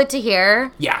so good to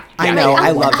hear. Yeah. I know.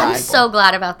 I love that. I'm so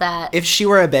glad about that. If she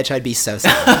were a bitch, I'd be so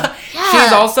sad. Yeah.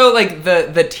 She's also, like,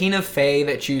 the Tina Fey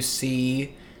that you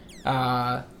see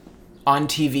on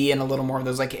TV and a little more of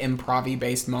those like improv-y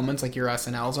based moments, like your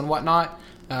SNLs and whatnot.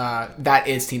 That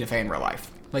is Tina Fey in real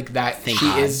life. Like that, she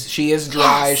is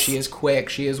dry, yes. She is quick,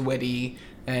 she is witty,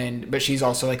 but she's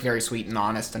also like very sweet and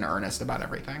honest and earnest about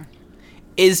everything.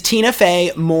 Is Tina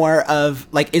Fey more of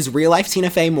like is real life Tina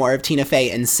Fey more of Tina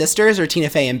Fey and Sisters or Tina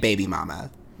Fey and Baby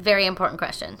Mama? Very important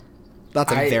question. That's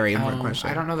a very important question.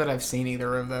 I don't know that I've seen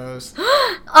either of those.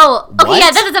 Oh, okay, what? yeah,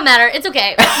 that doesn't matter. It's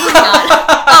okay. Moving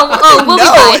on. We'll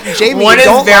no, be fine. Jamie, one is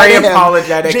don't very lie to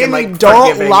apologetic Jamie, and like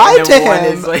don't forgiving, lie and to then one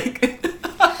him. is like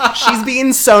She's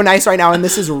being so nice right now, and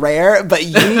this is rare. But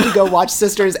you need to go watch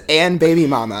Sisters and Baby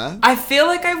Mama. I feel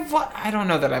like I don't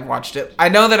know that I've watched it. I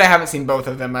know that I haven't seen both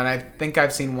of them, and I think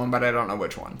I've seen one, but I don't know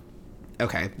which one.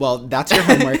 Okay, well that's your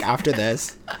homework after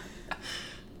this.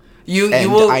 You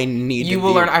will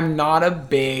learn. I'm not a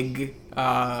big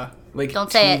like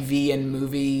Don't say TV and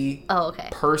movie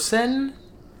person.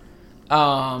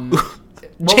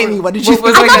 Jamie, what did you think?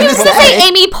 I thought you were going to say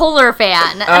Amy Poehler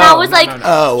fan, and I was like, no.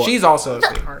 Oh, she's also a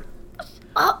sweetheart.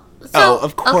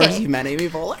 Of course you meant Amy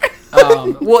Poehler.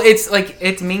 Well,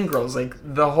 it's Mean Girls. Like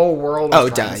the whole world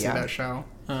was trying to see that show.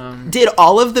 Did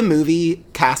all of the movie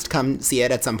cast come see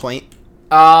it at some point?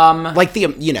 Like the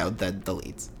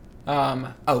leads.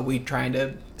 We trying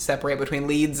to separate between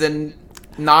leads and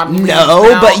non-leads?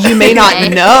 No, but you may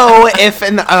not know if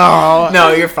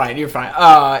No, you're fine.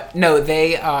 No,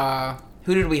 they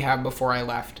who did we have before I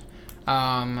left?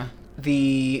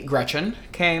 The Gretchen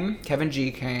came, Kevin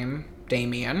G came,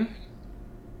 Damien,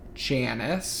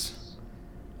 Janice,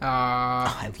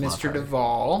 Mr. her.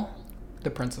 Duvall, the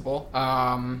principal.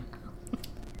 Why?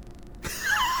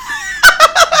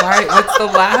 What's the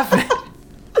laugh?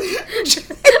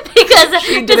 because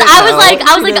I was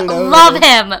like, love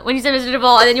him when you said Mr.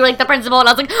 Duvall, and then you were like the principal, and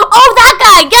I was like, oh, that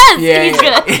guy, yes, he's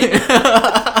good.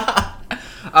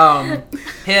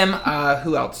 Him.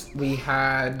 Who else? We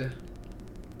had.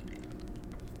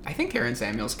 I think Aaron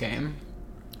Samuels came.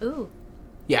 Ooh.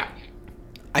 Yeah.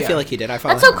 I feel like he did. I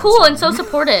follow That's so him cool on and so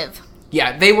supportive.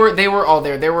 Yeah, they were all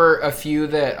there. There were a few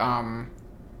that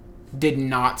did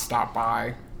not stop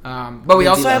by. But we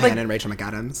also had like and Rachel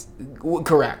McAdams.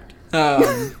 Correct.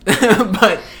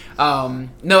 But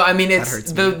no, I mean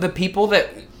it's the people that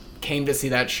came to see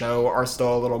that show are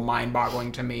still a little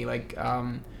mind-boggling to me.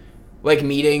 Like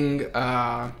meeting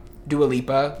Dua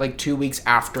Lipa like 2 weeks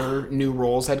after New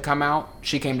Rules had come out.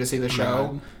 She came to see the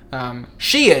show.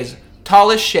 She is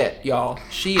tall as shit, y'all.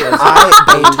 She is a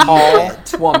tall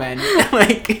woman.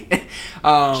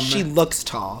 She looks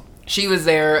tall. She was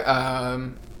there.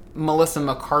 Melissa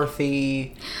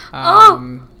McCarthy,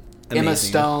 Emma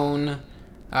Stone.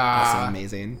 Also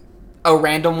amazing. A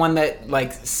random one that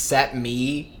like set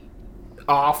me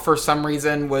off for some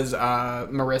reason was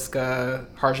Mariska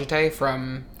Hargitay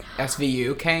from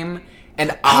SVU came,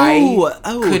 and I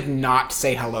could not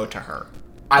say hello to her.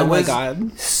 I was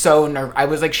so nervous. I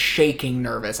was like shaking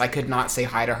nervous. I could not say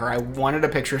hi to her. I wanted a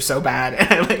picture so bad,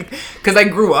 and because I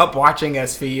grew up watching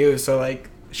SVU, so like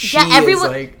everyone,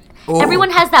 is like. Ooh. Everyone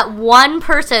has that one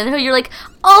person who you're like,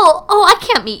 oh, I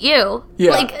can't meet you.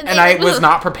 Yeah, and I was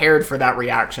not prepared for that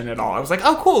reaction at all. I was like,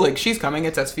 oh, cool, like, she's coming,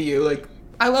 it's SVU, like,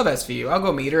 I love SVU, I'll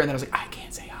go meet her, and then I was like, I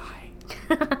can't say hi.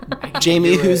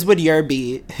 Jamie, whose would yours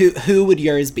be? Who would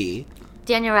yours be?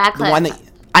 Daniel Radcliffe. The one that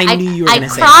I knew you were going to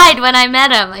say. I cried when I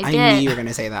met him, I did. I knew you were going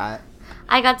to say that.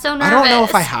 I got so nervous. I don't know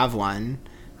if I have one.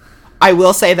 I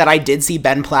will say that I did see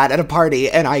Ben Platt at a party,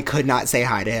 and I could not say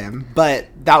hi to him. But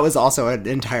that was also an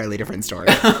entirely different story.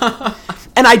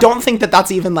 And I don't think that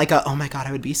that's even like oh my God,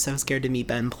 I would be so scared to meet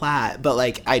Ben Platt. But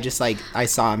like, I just like, I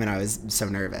saw him and I was so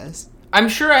nervous. I'm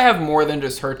sure I have more than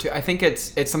just her too. I think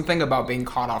it's something about being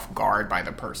caught off guard by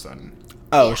the person.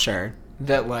 Oh, sure.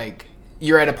 That like,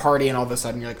 you're at a party and all of a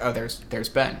sudden you're like, oh, there's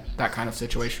Ben. That kind of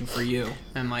situation for you.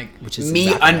 And like, which is me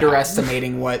exactly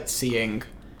underestimating what seeing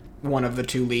one of the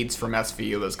two leads from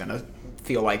SVU is going to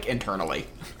feel like internally.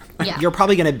 Yeah. You're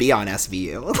probably going to be on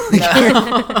SVU.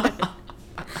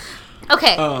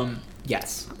 Okay.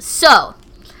 Yes. So,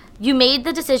 you made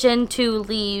the decision to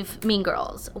leave Mean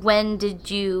Girls. When did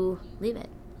you leave it?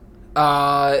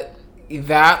 That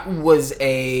was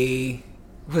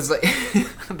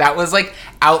that was like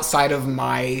outside of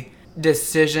my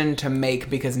decision to make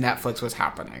because Netflix was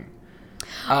happening.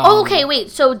 Okay,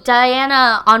 wait. So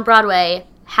Diana on Broadway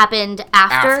happened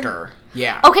after?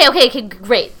 Yeah. Okay,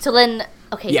 great. So then,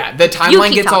 okay. Yeah, the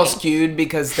timeline gets all talking. skewed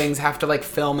because things have to like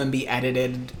film and be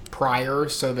edited prior,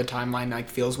 so the timeline like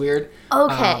feels weird.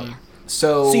 Okay.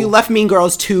 So you left Mean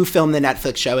Girls to film the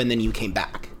Netflix show, and then you came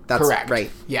back. That's correct.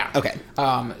 Right. Yeah. Okay.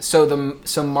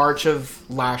 So March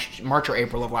or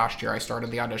April of last year, I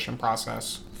started the audition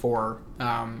process for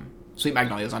Sweet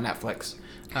Magnolias on Netflix,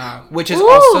 which is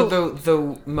also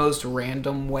the most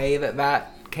random way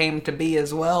that came to be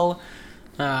as well.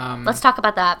 Let's talk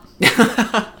about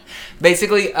that.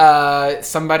 Basically,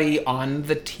 somebody on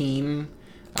the team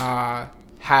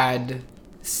had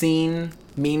seen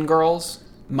Mean Girls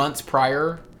months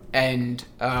prior and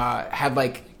had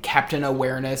like kept an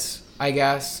awareness, I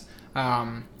guess.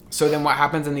 So then what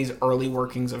happens in these early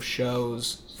workings of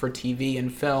shows for TV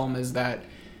and film is that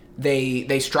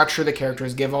they structure the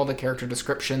characters, give all the character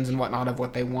descriptions and whatnot of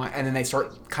what they want, and then they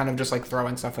start kind of just like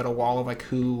throwing stuff at a wall of like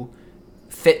who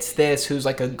fits this, who's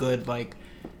like a good like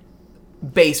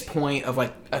base point of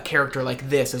like a character like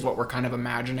this is what we're kind of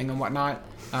imagining and whatnot.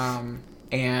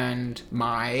 And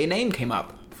my name came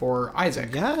up for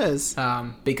Isaac. Yes.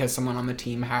 Because someone on the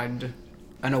team had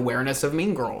an awareness of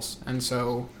Mean Girls. And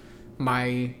so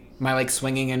my like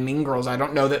swinging in Mean Girls, I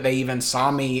don't know that they even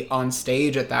saw me on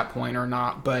stage at that point or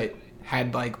not, but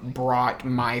had like brought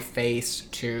my face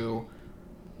to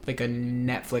like a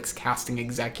Netflix casting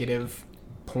executive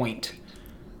point.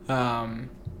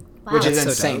 Which is That's so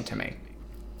insane dope. to me.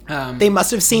 They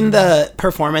must have seen the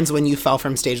performance when you fell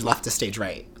from stage left to stage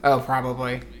right. Oh,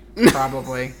 probably.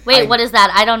 Wait, what is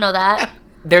that? I don't know that.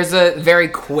 There's a very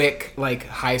quick, like,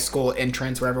 high school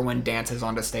entrance where everyone dances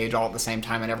onto stage all at the same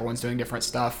time and everyone's doing different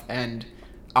stuff. And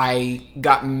I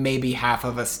got maybe half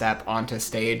of a step onto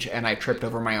stage and I tripped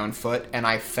over my own foot and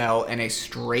I fell in a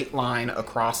straight line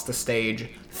across the stage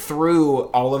through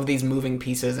all of these moving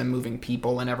pieces and moving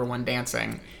people and everyone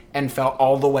dancing and fell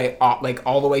all the way off, like,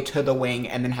 all the way to the wing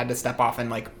and then had to step off and,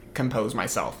 like, compose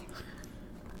myself.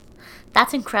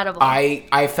 That's incredible.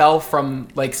 I fell from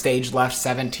like stage left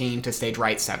 17 to stage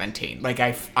right 17. Like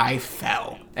I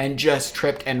fell and just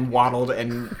tripped and waddled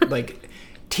and like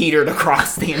teetered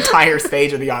across the entire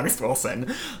stage of the August Wilson.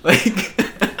 Like,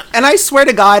 and I swear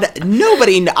to God,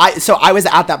 nobody. So I was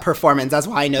at that performance. That's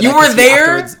why I know you that, were 'cause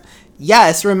there. afterwards-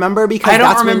 Yes, remember because I don't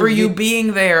that's remember when you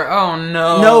being there. Oh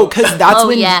no. No, because that's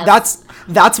when yes.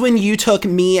 that's when you took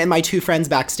me and my two friends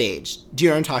backstage. Do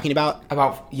you know what I'm talking about?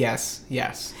 Yes.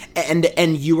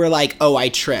 And you were like, "Oh, I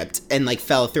tripped," and like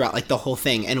fell throughout like the whole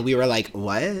thing, and we were like,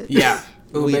 "What?" Yeah.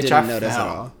 Ooh, We bitch, didn't I notice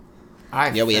fell.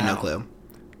 at all. We had no clue.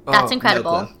 That's Oh,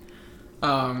 incredible.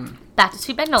 No clue. Back to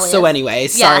Sweet Magnolias. So anyway,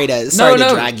 sorry to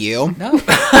drag you. No.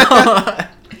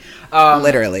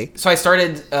 Literally. So I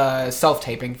started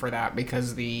self-taping for that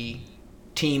because the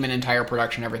team and entire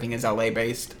production, everything is LA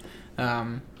based.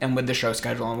 And with the show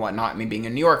schedule and whatnot, me being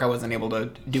in New York, I wasn't able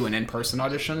to do an in-person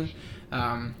audition.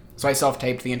 So I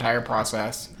self-taped the entire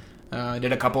process,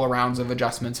 did a couple of rounds of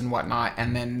adjustments and whatnot,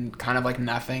 and then kind of like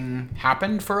nothing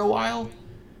happened for a while.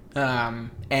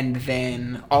 And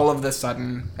then all of a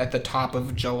sudden, at the top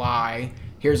of July,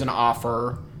 here's an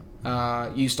offer.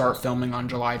 You start filming on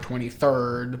July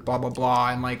 23rd, blah, blah, blah.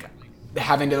 And like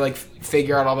having to like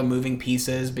figure out all the moving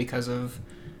pieces because of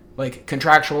like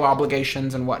contractual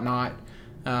obligations and whatnot.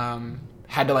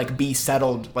 Had to like be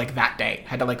settled like that day.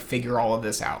 Had to like figure all of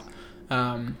this out.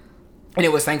 And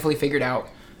it was thankfully figured out.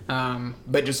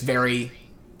 But just very,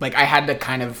 like I had to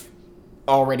kind of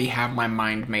already have my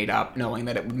mind made up knowing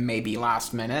that it may be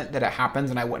last minute that it happens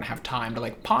and I wouldn't have time to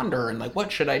like ponder and like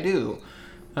what should I do.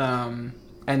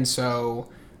 And so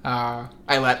I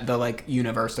let the like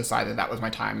universe decide that was my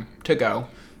time to go.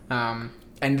 And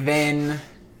then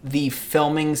the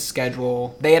filming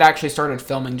schedule, they had actually started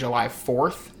filming July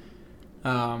 4th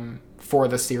for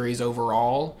the series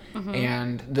overall,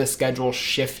 and the schedule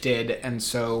shifted, and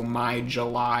so my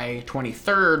July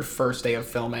 23rd first day of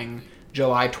filming,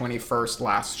 July 21st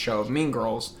last show of Mean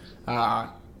Girls,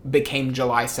 became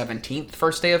July 17th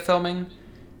first day of filming,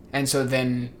 and so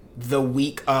then the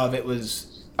week of I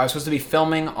was supposed to be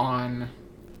filming on,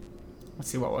 let's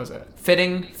see, what was it?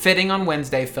 Fitting on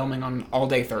Wednesday, filming on all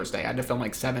day Thursday. I had to film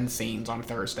like 7 scenes on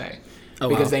Thursday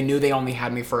because they knew they only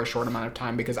had me for a short amount of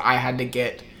time because I had to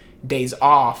get days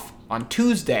off on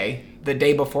Tuesday, the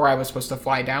day before I was supposed to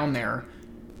fly down there,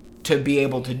 to be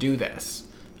able to do this.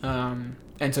 And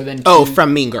so then...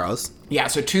 from Mean Girls. Yeah,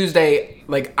 so Tuesday,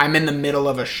 like, I'm in the middle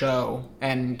of a show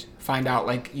and find out,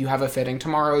 like, you have a fitting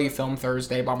tomorrow, you film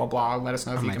Thursday, blah, blah, blah, let us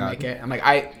know if you can make it. I'm like,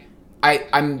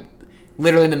 I'm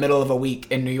literally in the middle of a week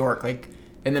in New York, like,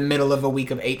 in the middle of a week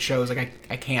of 8 shows, like,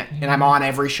 I can't. And I'm on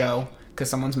every show because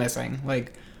someone's missing.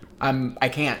 Like, I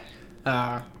can't.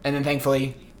 And then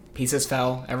thankfully... pieces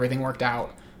fell, everything worked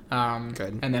out.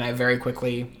 Good. And then I very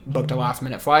quickly booked a last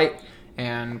minute flight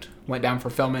and went down for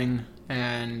filming,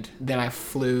 and then I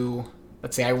flew,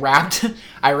 let's see, I wrapped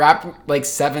like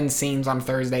 7 scenes on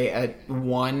Thursday at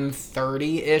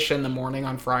 1:30-ish in the morning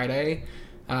on Friday.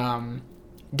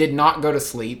 Did not go to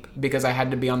sleep because I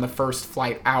had to be on the first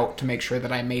flight out to make sure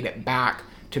that I made it back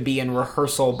to be in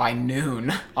rehearsal by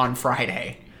noon on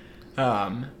Friday.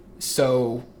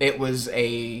 So it was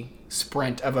a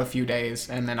sprint of a few days,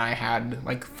 and then I had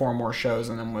like 4 more shows,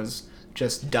 and then was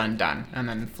just done, and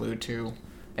then flew to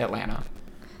Atlanta.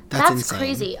 That's insane.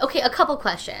 crazy. Okay, a couple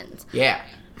questions. Yeah.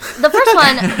 The first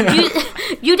one,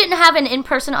 you didn't have an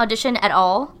in-person audition at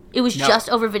all? It was just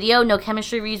over video, no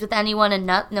chemistry reads with anyone, and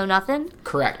no nothing?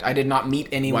 Correct. I did not meet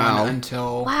anyone Wow.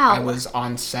 until Wow. I was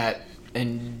on set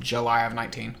in July of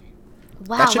 19.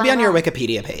 Wow. That should be on your wow.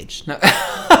 Wikipedia page. No.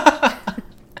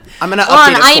 I'm going to Or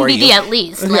on update it for you. IMDb at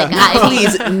least. Like,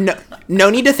 Please,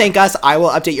 no need to thank us. I will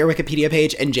update your Wikipedia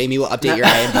page, and Jamie will update your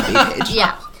IMDb page.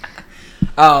 Yeah.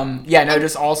 Yeah, no,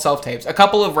 just all self-tapes. A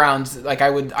couple of rounds, like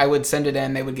I would send it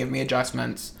in, they would give me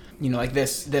adjustments. You know, like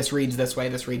this reads this way,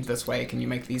 this reads this way. Can you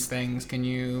make these things? Can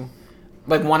you...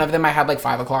 Like one of them I had like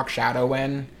 5 o'clock shadow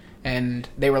in, and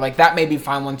they were like, that may be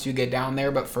fine once you get down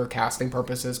there, but for casting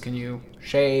purposes, can you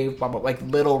shave? Blah, blah, like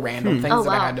little random things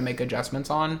that I had to make adjustments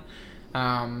on.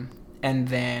 And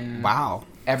then Wow.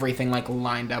 everything like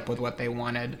lined up with what they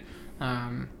wanted.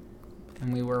 And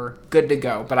we were good to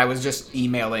go, but I was just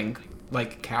emailing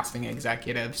like casting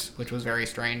executives, which was very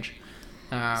strange.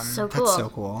 So cool. That's so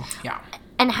cool. Yeah.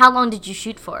 And how long did you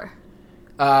shoot for?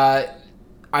 I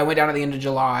went down at the end of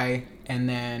July, and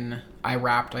then I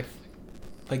wrapped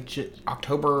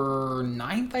October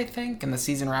 9th, I think, and the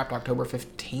season wrapped October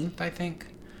 15th, I think.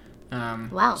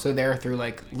 Wow. So they're through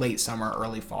like late summer,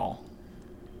 early fall.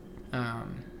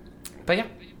 But yeah.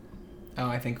 Oh,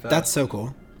 I think That's so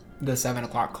cool. the 7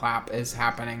 o'clock clap is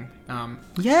happening.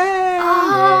 Yay!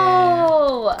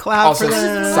 Oh! Clap Also, for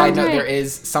them. side note, Right. there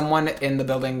is someone in the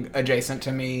building adjacent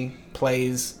to me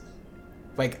plays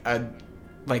like a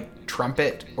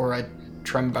trumpet or a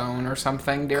trombone or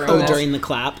something during this. During the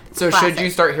clap. So Classic. should you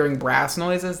start hearing brass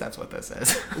noises? That's what this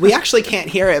is. We actually can't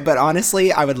hear it, but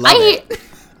honestly, I would love I it.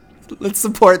 Let's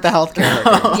support the healthcare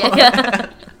workers. yeah.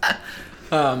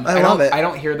 I love it. I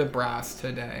don't hear the brass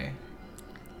today.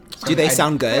 Do they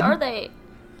sound good? Are they?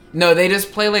 No, they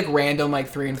just play like random like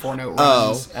 3 and 4 note Oh.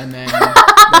 runs, and then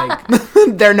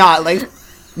like They're not like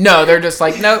no, they're just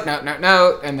like note, note, note,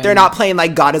 note, and then they're not playing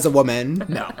like God is a woman.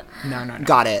 No.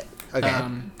 Got it. Okay.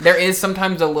 There is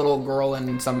sometimes a little girl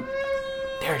and some.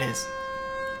 There it is.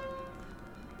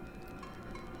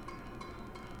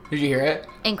 Did you hear it?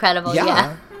 Incredible, yeah.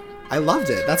 yeah. I loved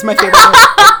it. That's my favorite part.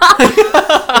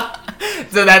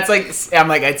 So that's like I'm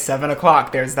like at 7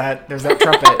 o'clock. There's that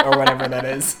trumpet or whatever that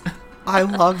is. I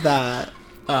love that.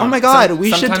 Oh my god,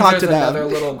 we should talk to them. Another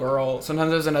little girl.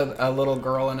 Sometimes there's a little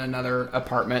girl in another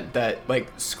apartment that like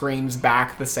screams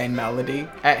back the same melody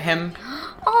at him.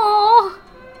 Oh.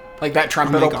 Like that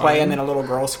trumpet Oh my will play, God. and then a little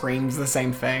girl screams the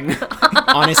same thing.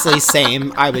 Honestly,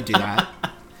 same. I would do that.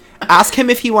 Ask him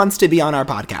if he wants to be on our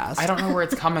podcast. I don't know where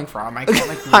it's coming from. I can't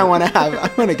like. I want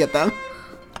to get them.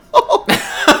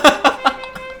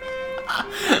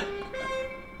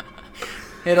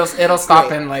 It'll stop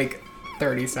Great. in like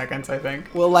 30 seconds, I think.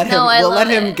 We'll let him. No, I we'll let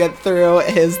love him it. get through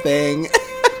his thing.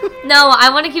 No, I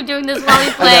want to keep doing this while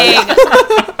he's playing.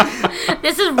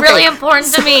 This is really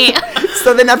important to me.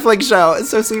 So the Netflix show,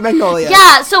 So Sweet Magnolia.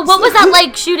 Yeah, so what was that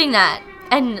like shooting that?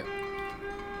 And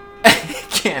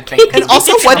Can't think. And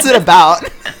also, what's it about?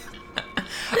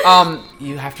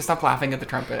 You have to stop laughing at the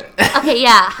trumpet. okay,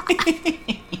 yeah.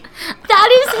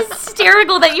 That is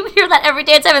hysterical that you hear that every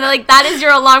day at 7. They're like, that is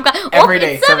your alarm clock. Every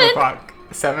day, 7 o'clock.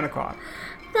 7 o'clock.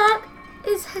 That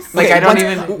is hysterical. Like, I don't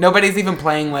even... Nobody's even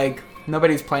playing, like...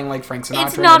 Nobody's playing, like, Frank Sinatra.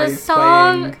 It's not a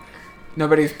song.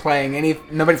 Nobody's playing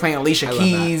Alicia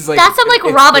Keys. Like, that's some, like,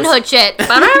 Robin Hood shit.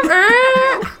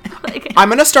 I'm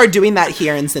gonna start doing that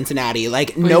here in Cincinnati.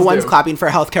 Like, no one's do. clapping for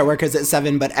healthcare workers at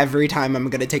 7, but every time I'm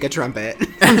gonna take a trumpet.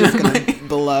 I'm just gonna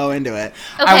blow into it.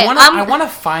 Okay, I wanna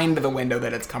find the window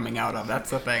that it's coming out of. That's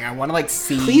the thing. I wanna, like,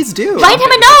 see. Please do. Write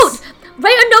him a note.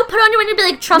 Write a note, put it on your window, and be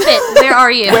like, trumpet, where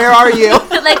are you? Where are you?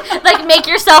 like, make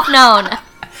yourself known.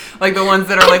 Like the ones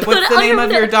that are like, what's the name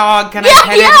of your dog? Can I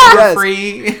pet it for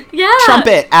free? Yeah.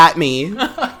 Trumpet at me.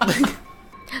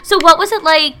 So what was it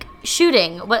like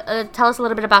shooting? Tell us a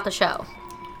little bit about the show.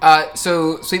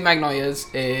 So Sweet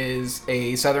Magnolias is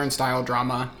a Southern-style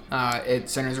drama.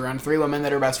 It centers around 3 women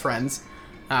that are best friends.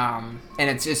 And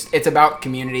it's about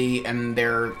community and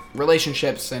their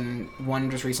relationships, and one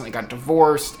just recently got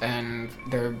divorced, and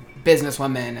they're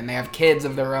businesswomen, and they have kids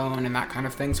of their own, and that kind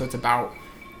of thing. So it's about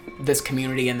this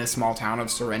community in this small town of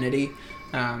Serenity,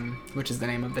 which is the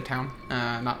name of the town,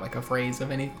 not like a phrase of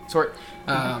any sort.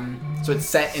 So it's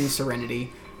set in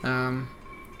Serenity, and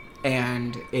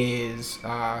is,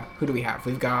 who do we have?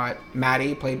 We've got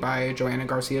Maddie, played by Joanna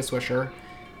Garcia Swisher,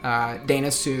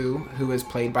 Dana Sue, who is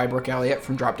played by Brooke Elliott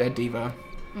from Drop Dead Diva,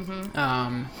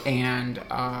 and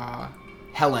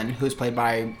Helen, who's played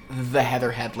by the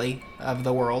Heather Headley of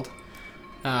the world.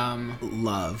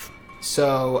 Love.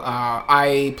 So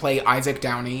I play Isaac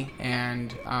Downey,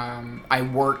 and I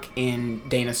work in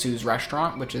Dana Sue's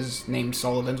restaurant, which is named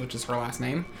Sullivan's, which is her last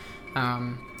name.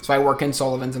 So I work in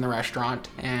Sullivan's in the restaurant,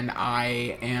 and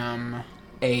I am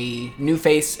a new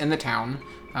face in the town,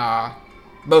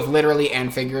 both literally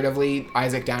and figuratively.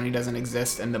 Isaac Downey doesn't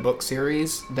exist in the book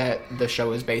series that the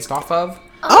show is based off of.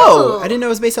 Oh, I didn't know it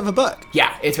was based off a book.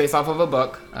 Yeah, it's based off of a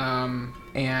book,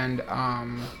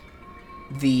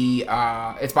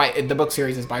 the book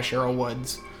series is by Cheryl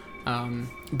Woods,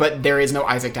 but there is no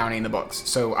Isaac Downey in the books.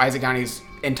 So Isaac Downey's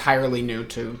entirely new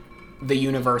to the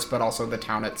universe, but also the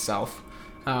town itself.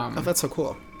 Oh, that's so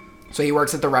cool. So he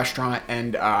works at the restaurant,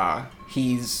 and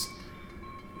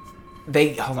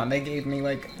they gave me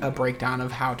like a breakdown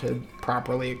of how to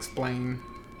properly explain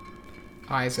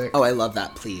Isaac. Oh, I love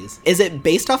that, please. Is it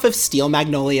based off of Steel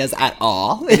Magnolias at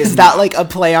all? Is that like a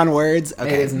play on words?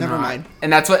 Okay, it is never not. mind.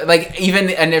 And that's what, like, even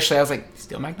initially I was like,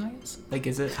 Steel Magnolias? Like,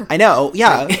 is it? I know,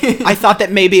 yeah. I thought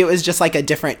that maybe it was just like a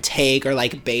different take or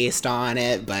like based on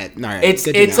it, but all right. It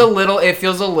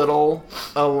feels a little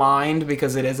aligned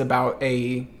because it is about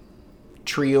a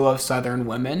trio of Southern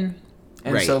women.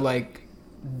 And right. So, like,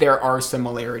 there are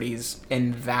similarities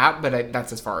in that, but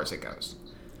that's as far as it goes.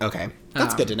 Okay,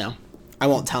 that's good to know. I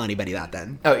won't tell anybody that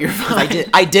then. Oh, you're fine.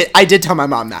 I did tell my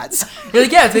mom that. So. You're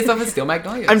like, yeah, it's based off of Steel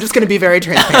Magnolias. I'm just gonna be very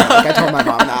transparent. Like, I told my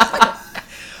mom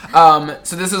that.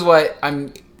 So this is what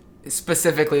I'm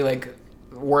specifically, like,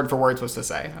 word for word supposed to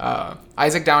say.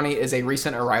 Isaac Downey is a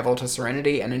recent arrival to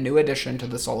Serenity and a new addition to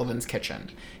the Sullivan's kitchen.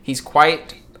 He's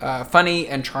quite funny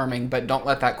and charming, but don't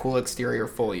let that cool exterior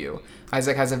fool you.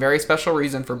 Isaac has a very special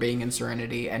reason for being in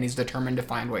Serenity, and he's determined to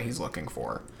find what he's looking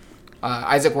for.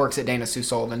 Isaac works at Dana Sue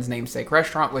Sullivan's namesake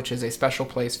restaurant, which is a special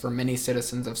place for many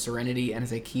citizens of Serenity and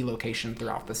is a key location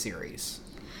throughout the series.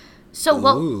 So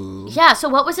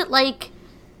what was it like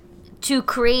to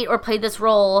create or play this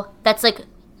role that's like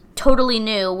totally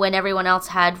new when everyone else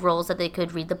had roles that they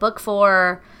could read the book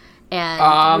for?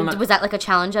 And was that like a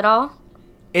challenge at all?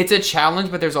 It's a challenge,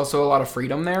 but there's also a lot of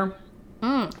freedom there.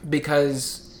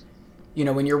 Because, you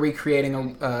know, when you're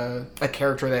recreating a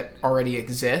character that already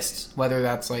exists, whether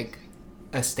that's like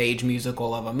a stage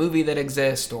musical of a movie that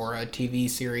exists or a TV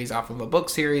series off of a book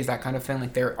series, that kind of thing,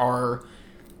 like there are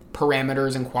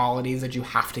parameters and qualities that you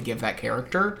have to give that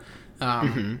character.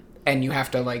 And you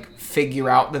have to like figure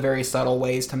out the very subtle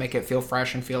ways to make it feel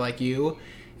fresh and feel like you.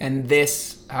 And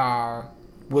this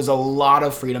was a lot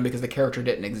of freedom because the character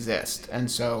didn't exist.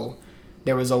 And so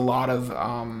there was a lot of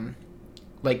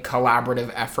like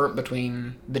collaborative effort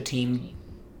between the team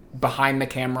behind the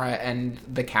camera and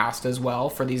the cast as well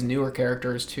for these newer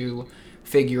characters to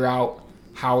figure out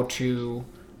how to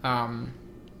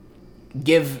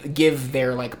give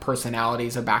their like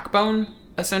personalities a backbone,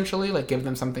 essentially, like give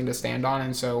them something to stand on.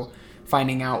 And so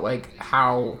finding out like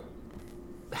how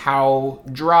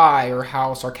dry or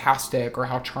how sarcastic or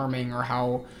how charming or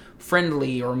how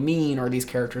friendly or mean are these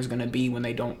characters going to be when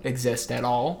they don't exist at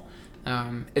all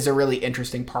is a really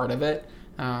interesting part of it.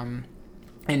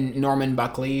 And Norman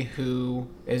Buckley, who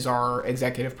is our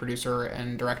executive producer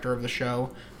and director of the show,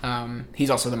 he's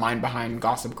also the mind behind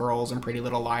Gossip Girls and Pretty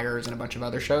Little Liars and a bunch of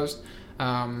other shows.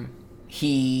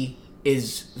 he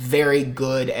is very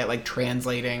good at like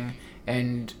translating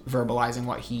and verbalizing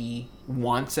what he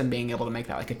wants and being able to make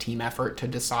that like a team effort to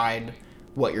decide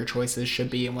what your choices should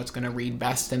be and what's going to read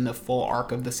best in the full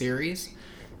arc of the series.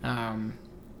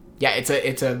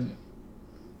 It's a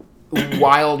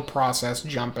wild process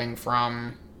jumping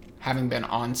from having been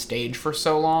on stage for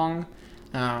so long.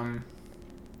 And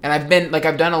I've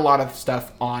done a lot of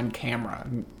stuff on camera,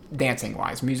 dancing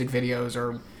wise, music videos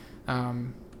or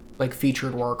like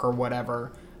featured work or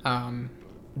whatever,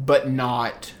 but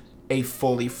not a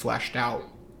fully fleshed out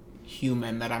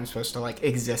human that I'm supposed to like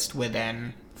exist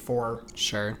within for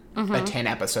a 10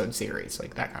 episode series,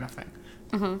 like that kind of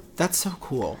thing. That's so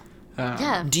cool.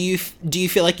 Yeah. Do you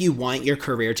feel like you want your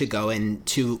career to go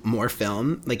into more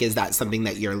film? Like, is that something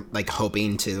that you're like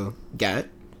hoping to get?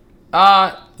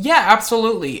 Yeah,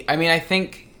 absolutely. I mean, I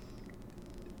think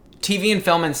TV and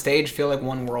film and stage feel like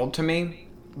one world to me,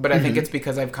 but I think it's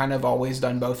because I've kind of always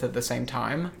done both at the same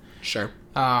time. Sure.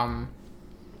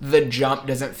 The jump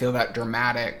doesn't feel that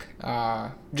dramatic,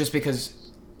 just because,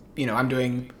 you know, I'm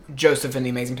doing Joseph and the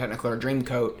Amazing Technicolor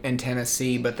Dreamcoat in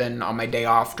Tennessee, but then on my day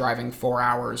off driving 4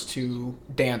 hours to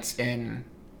dance in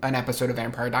an episode of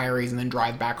Vampire Diaries and then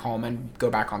drive back home and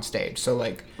go back on stage. So,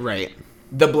 like, right.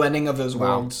 The blending of those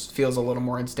worlds feels a little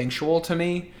more instinctual to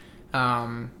me.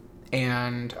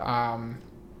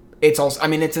 It's also, I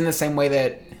mean, it's in the same way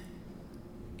that,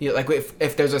 you know, like,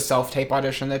 if there's a self-tape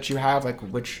audition that you have, like,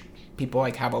 which people,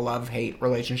 like, have a love-hate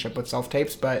relationship with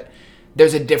self-tapes, but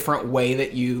there's a different way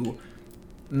that you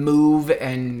move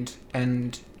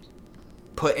and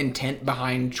put intent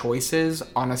behind choices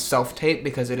on a self-tape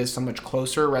because it is so much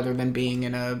closer rather than being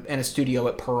in a studio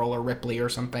at Pearl or Ripley or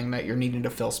something that you're needing to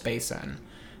fill space in.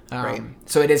 Right.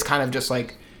 So it is kind of just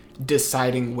like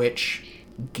deciding which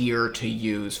gear to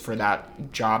use for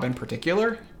that job in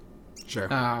particular. Sure.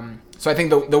 So I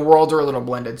think the worlds are a little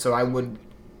blended, so I would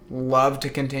love to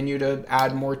continue to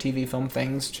add more TV film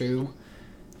things to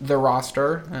the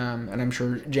roster, and I'm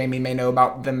sure Jamie may know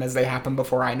about them as they happen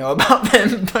before I know about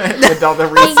them, but with all the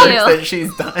research that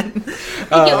she's done.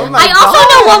 I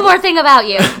also know one more thing about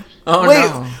you.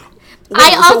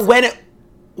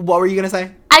 What were you going to say?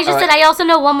 I just said I also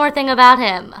know one more thing about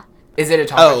him. Is it a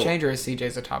topic change or is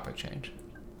CJ's a topic change?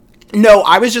 No,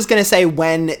 I was just going to say,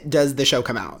 when does the show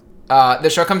come out? The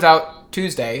show comes out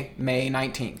Tuesday, May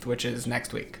 19th, which is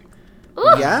next week. Ooh.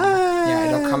 Yeah,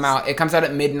 it'll come out. It comes out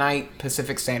at midnight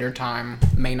Pacific Standard Time,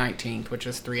 May 19th, which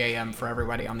is 3 a.m. for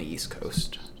everybody on the East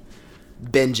Coast.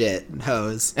 Binge it,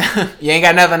 hoes. You ain't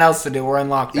got nothing else to do. We're in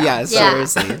lockdown. Yeah,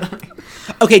 seriously.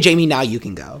 Okay, Jamie, now you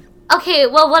can go. Okay,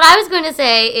 well, what I was going to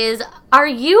say is, are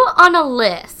you on a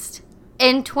list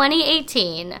in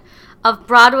 2018 of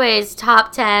Broadway's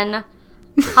top 10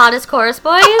 hottest chorus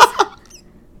boys?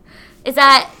 Is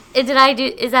that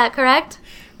correct?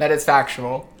 That is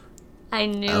factual. I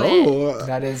knew it.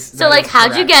 That is. So, like,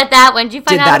 how'd you get that? When did you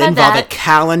find out about that? Did that involve a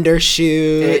calendar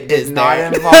shoot? It did not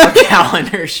involve a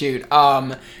calendar shoot.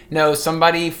 No,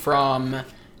 somebody from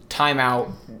Time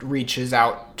Out reaches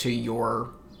out to your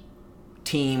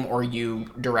team or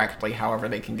you directly, however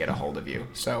they can get a hold of you.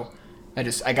 So,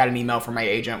 I got an email from my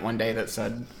agent one day that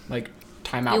said, like,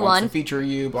 Time Out wants to feature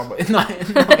you, blah, blah.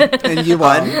 And you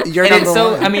won. You're number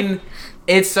one. I mean,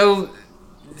 it's so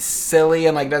silly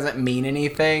and, like, doesn't mean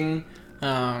anything.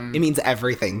 It means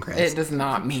everything, Chris. It does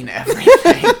not mean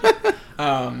everything.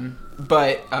 No,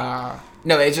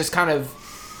 it's just kind of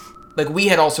like we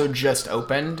had also just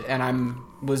opened, and I'm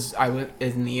in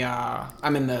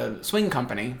the swing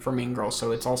company for Mean Girls,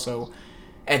 so it's also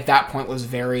at that point was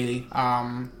very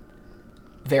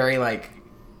very like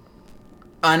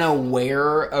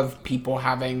unaware of people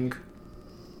having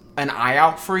an eye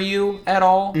out for you at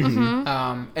all.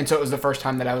 Mm-hmm. And so it was the first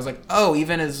time that I was like, oh,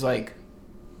 even as like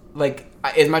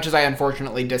as much as I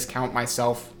unfortunately discount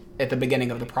myself at the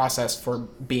beginning of the process for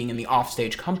being in the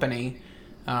offstage company,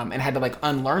 and had to like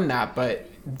unlearn that, but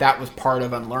that was part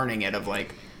of unlearning it, of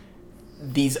like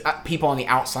these people on the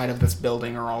outside of this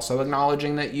building are also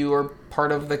acknowledging that you are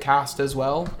part of the cast as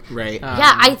well. Right.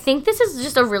 Yeah, I think this is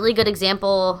just a really good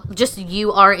example, just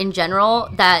you are in general,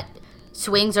 that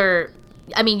swings are,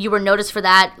 I mean, you were noticed for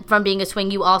that from being a swing.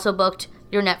 You also booked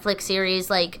your Netflix series.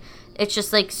 Like, it's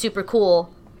just like super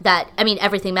cool that, I mean,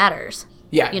 everything matters.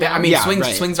 Yeah, you know? I mean, Yeah, swings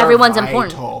right. are Everyone's vital.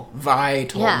 important.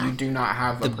 Vital. Yeah. You do not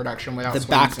have a production without The swings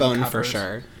backbone and for covers.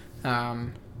 sure.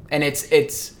 And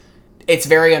it's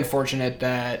very unfortunate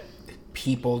that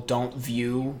people don't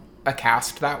view a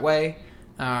cast that way.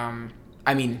 I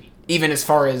mean, even as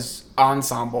far as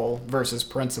ensemble versus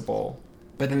principal,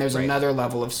 but then there's Right. another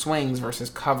level of swings versus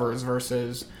covers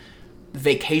versus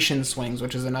vacation swings,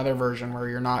 which is another version where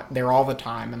you're not there all the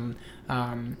time,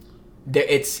 and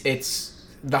it's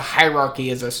the hierarchy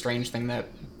is a strange thing that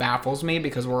baffles me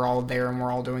because we're all there and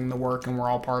we're all doing the work and we're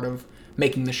all part of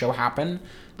making the show happen.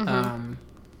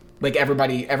 Like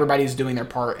everybody's doing their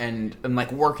part and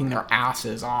like working their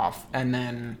asses off, and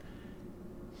then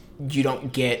you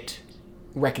don't get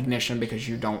recognition because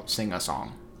you don't sing a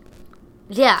song.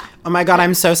 Yeah. Oh my god,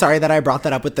 I'm so sorry that I brought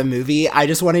that up with the movie. I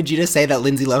just wanted you to say that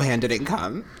Lindsay Lohan didn't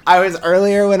come. I was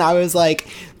earlier when I was like,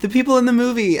 the people in the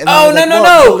movie. And Oh,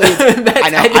 no. I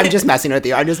know, I'm just messing with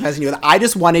you. I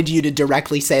just wanted you to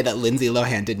directly say that Lindsay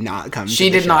Lohan did not come She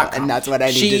to the did show, not come. and that's what I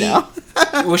need to know.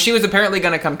 Well, she was apparently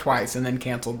going to come twice and then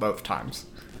canceled both times.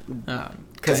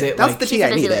 Because that's the tea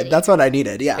I needed. That's what I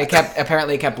needed, yeah. It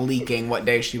kept leaking what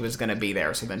day she was going to be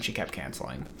there, so then she kept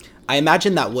canceling. I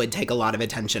imagine that would take a lot of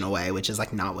attention away, which is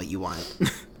like not what you want.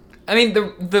 I mean,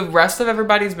 the rest of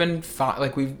everybody's been fine.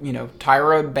 Like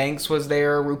Tyra Banks was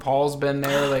there, RuPaul's been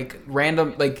there, like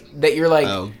random, like that you're like,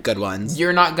 oh, good ones.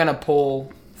 You're not gonna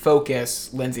pull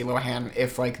focus Lindsay Lohan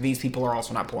if like these people are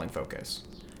also not pulling focus.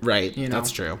 Right, you know?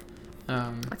 That's true.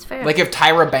 That's fair. Like if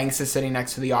Tyra Banks is sitting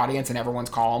next to the audience and everyone's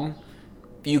calm,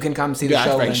 you can come see the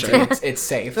show. Right, Lindsay. sure. It's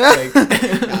safe. Like,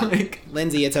 like,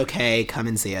 Lindsay, it's okay. Come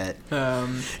and see it.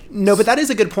 No, but that is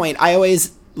a good point. I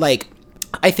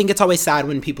think it's always sad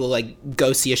when people like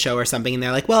go see a show or something and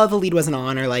they're like, well, the lead wasn't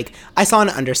on, or like I saw an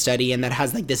understudy and that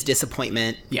has like this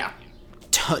disappointing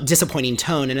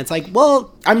tone, and it's like,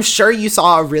 well, I'm sure you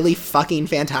saw a really fucking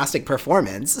fantastic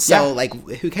performance, so like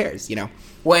who cares, you know?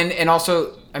 And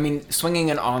also, I mean,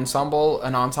 swinging an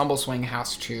ensemble swing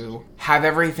has to have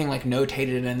everything like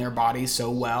notated in their body so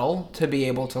well to be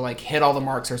able to like hit all the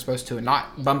marks they're supposed to and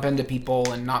not bump into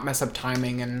people and not mess up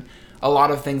timing. And a lot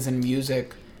of things in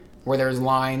music where there's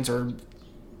lines or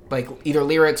like either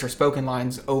lyrics or spoken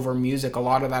lines over music, a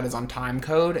lot of that is on time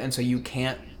code, and so you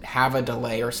can't have a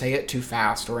delay or say it too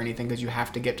fast or anything because you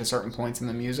have to get to certain points in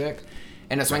the music,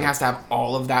 and a swing has to have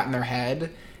all of that in their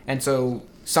head. And so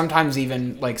sometimes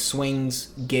even like swings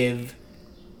give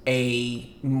a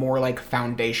more like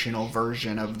foundational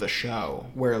version of the show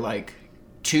where like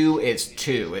 2 is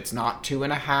 2, it's not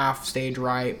 2.5 stage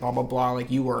right, blah blah blah,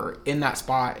 like you were in that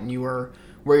spot and you were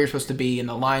where you're supposed to be and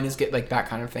the line is get like that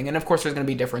kind of thing. And of course there's going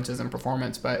to be differences in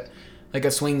performance, but like a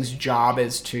swing's job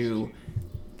is to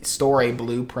store a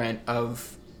blueprint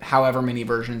of however many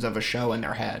versions of a show in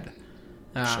their head.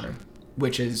 Sure.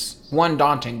 Which is one,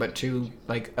 daunting, but two,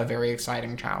 like a very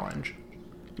exciting challenge.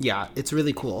 Yeah, it's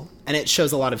really cool. And it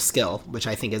shows a lot of skill, which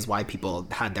I think is why people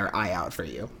had their eye out for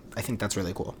you. I think that's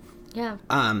really cool. Yeah.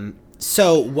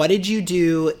 So what did you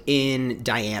do in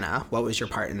Diana? What was your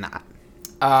part in that?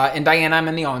 In Diana, I'm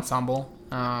in the ensemble.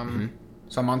 So I'm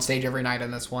on stage every night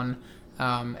in this one.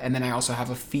 And then I also have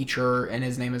a feature, and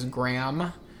his name is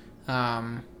Graham.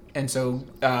 And so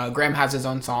Graham has his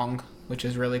own song, which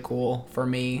is really cool for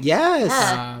me. Yes.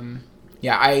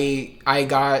 I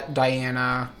got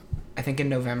Diana, I think in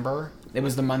November. It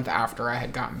was the month after I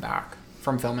had gotten back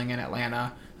from filming in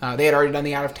Atlanta. They had already done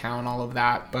the out of town, all of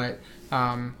that, but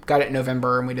got it in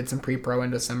November, and we did some pre-pro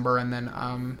in December, and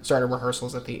then started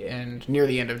rehearsals at the end, near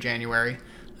the end of January.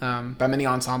 But I'm in the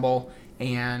ensemble,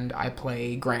 and I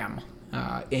play Graham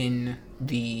in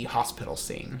the hospital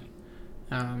scene.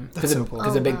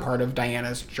 Because a big part of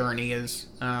Diana's journey is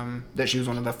that she was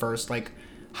one of the first like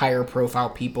higher profile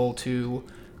people to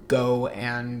go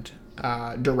and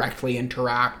directly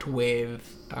interact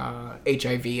with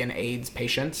HIV and AIDS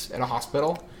patients at a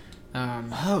hospital.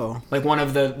 Like one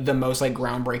of the most like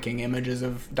groundbreaking images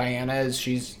of Diana is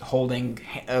she's holding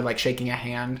like shaking a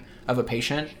hand of a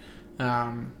patient,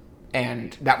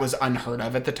 and that was unheard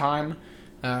of at the time.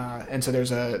 And so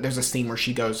there's a scene where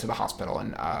she goes to the hospital,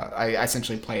 and I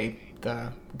essentially play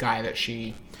the guy that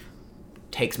she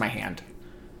takes my hand.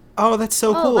 Oh, that's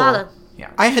so cool. Wow.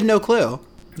 Yeah. I had no clue.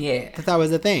 Yeah. That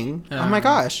was a thing. Oh my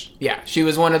gosh. Yeah, she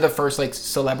was one of the first like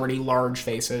celebrity large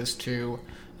faces to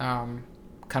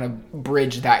kind of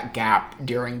bridge that gap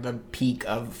during the peak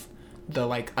of the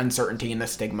like uncertainty and the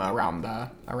stigma around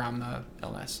the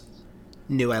illness.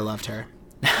 Knew I loved her.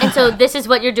 And so this is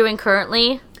what you're doing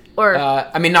currently? Or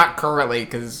I mean, not currently,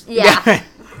 because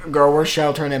girl, we're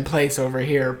sheltering in place over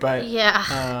here. But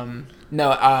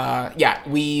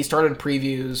we started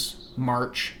previews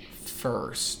March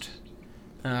 1st,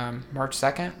 March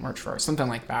 2nd, March 1st, something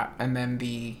like that, and then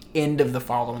the end of the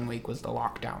following week was the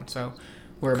lockdown. So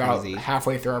we're about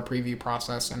halfway through our preview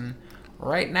process, and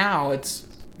right now it's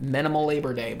minimal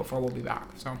Labor Day before we'll be back.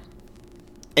 So.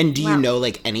 And do you know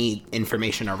like any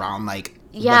information around like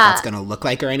what that's gonna look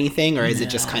like or anything, or is it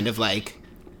just kind of like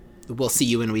we'll see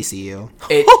you when we see you?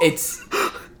 It's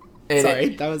Sorry,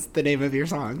 that was the name of your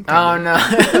song. Oh, no.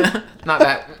 Not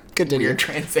that Continue. weird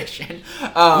transition.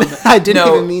 I didn't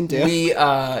even mean to. We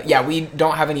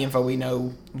don't have any info. We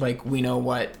know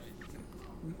what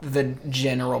the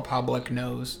general public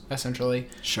knows, essentially.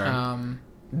 Sure.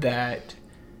 That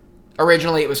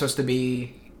originally it was supposed to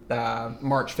be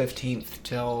March 15th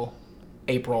till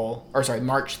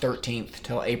March 13th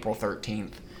till April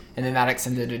 13th. And then that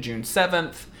extended to June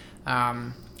 7th.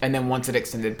 And then once it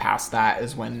extended past that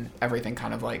is when everything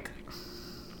kind of like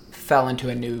fell into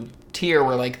a new tier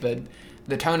where like the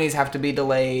Tonys have to be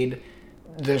delayed.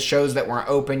 The shows that weren't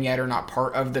open yet are not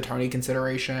part of the Tony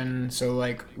consideration. So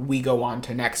like we go on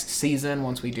to next season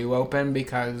once we do open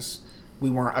because we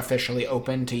weren't officially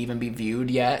open to even be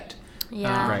viewed yet.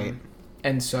 Yeah. Right.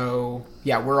 And so,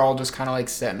 yeah, we're all just kind of like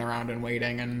sitting around and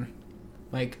waiting and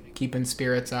like keeping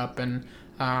spirits up. And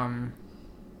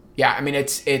yeah, I mean,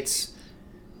 it's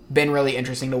been really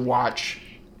interesting to watch.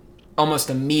 Almost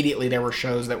immediately there were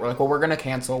shows that were like, well, we're going to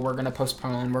cancel, we're going to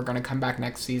postpone, we're going to come back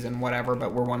next season, whatever.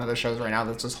 But we're one of the shows right now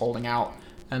that's just holding out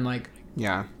and like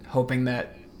hoping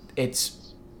that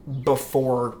it's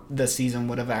before the season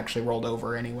would have actually rolled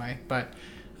over anyway. But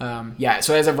yeah,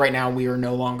 so as of right now, we are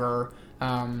no longer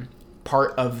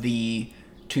part of the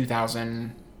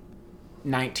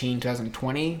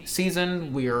 2019-2020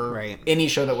 season. We are any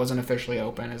show that wasn't officially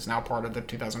open is now part of the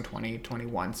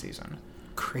 2020-21 season.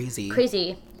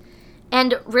 Crazy.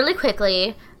 And really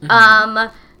quickly,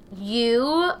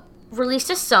 you released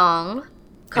a song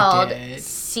called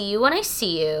 "See You When I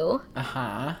See You."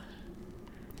 My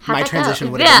that transition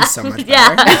go? would have been so much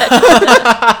better.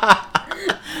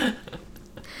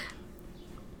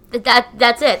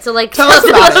 That's it. So like, Tell us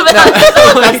about it.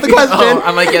 That's the question. Oh,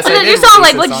 I'm like, yes, I did your song.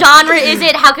 Like, release what a song. genre is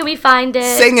it? How can we find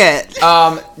it? Sing it.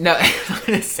 No,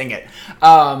 sing it.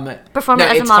 Perform it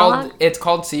as a monologue? It's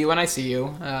called "See You When I See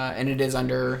You," and it is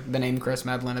under the name Chris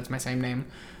Medlin. It's my same name.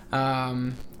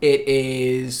 It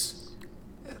is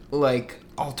like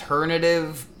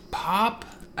alternative pop,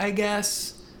 I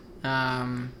guess.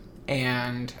 Yeah,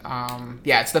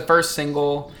 it's the first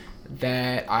single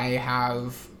that I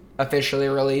have officially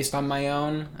released on my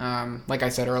own. Like I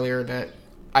said earlier, that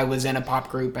I was in a pop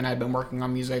group and I'd been working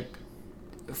on music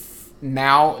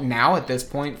now at this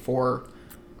point for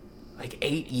like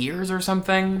 8 years or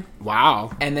something.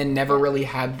 Wow. And then never really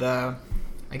had the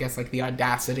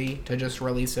audacity to just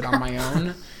release it on my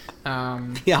own.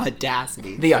 The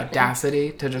audacity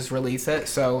To just release it.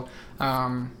 So,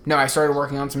 no, I started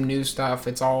working on some new stuff.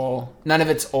 None of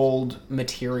it's old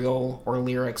material or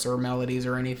lyrics or melodies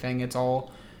or anything. It's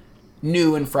all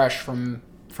new and fresh from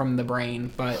the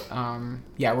brain. But,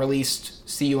 yeah, released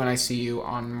 "See You When I See You"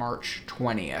 on March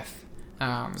 20th.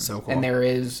 So cool. And there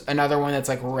is another one that's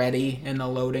like ready in the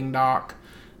loading dock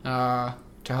to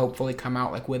hopefully come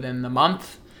out like within the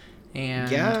month. And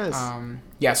yes.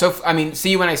 Yeah, so I mean, "See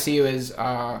You When I See You" is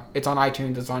it's on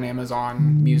iTunes, it's on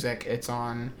Amazon Music, it's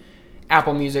on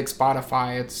Apple Music,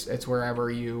 Spotify, it's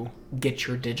wherever you get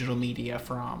your digital media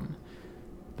from.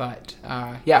 But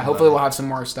yeah, hopefully we'll have some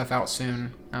more stuff out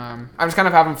soon. I'm just kind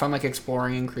of having fun like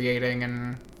exploring and creating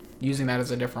and using that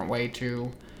as a different way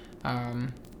to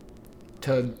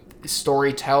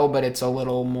story tell, but it's a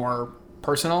little more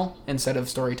personal instead of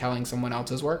storytelling someone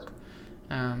else's work.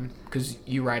 Because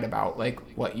you write about like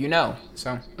what you know.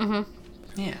 So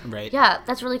yeah, right. Yeah,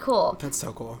 that's really cool. That's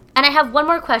so cool. And I have one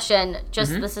more question.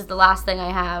 Just this is the last thing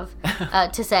I have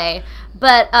to say.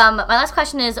 But my last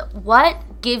question is, what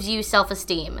gives you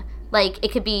self-esteem? Like,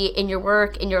 it could be in your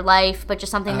work, in your life, but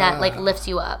just something that like lifts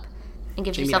you up and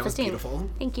gives you Jamie, that was self-esteem. beautiful.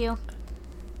 Thank you.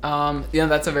 Yeah,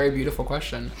 that's a very beautiful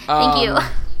question. Thank you.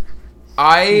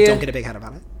 Don't get a big head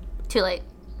about it. Too late.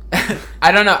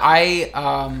 I don't know. I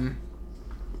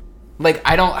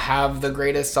don't have the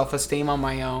greatest self-esteem on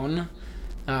my own.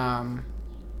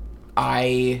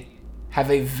 I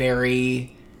have a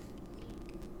very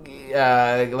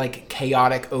like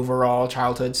chaotic overall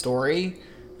childhood story,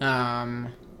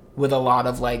 with a lot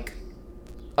of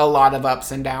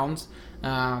ups and downs.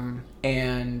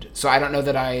 And so I don't know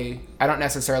that I don't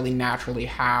necessarily naturally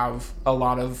have a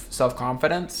lot of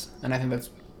self-confidence, and I think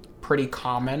that's pretty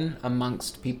common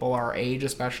amongst people our age,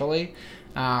 especially.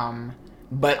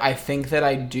 But I think that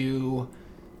I do,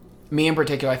 me in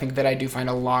particular, I think that I do find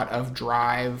a lot of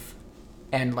drive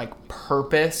and like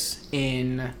purpose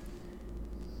in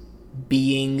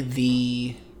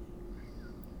being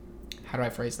how do I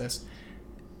phrase this?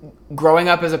 Growing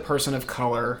up as a person of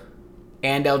color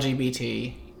and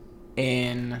LGBT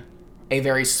in a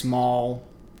very small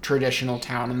traditional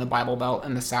town in the Bible Belt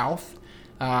in the South,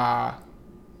 I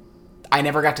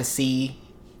never got to see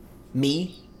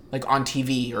me like on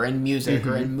TV or in music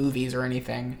or in movies or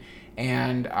anything.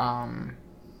 And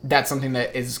that's something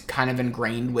that is kind of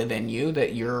ingrained within you,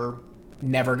 that you're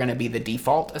never going to be the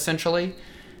default, essentially.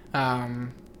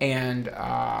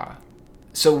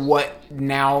 So what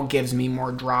now gives me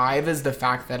more drive is the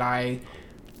fact that I,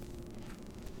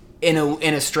 in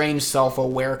a strange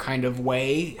self-aware kind of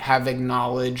way, have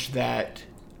acknowledged that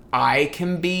I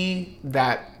can be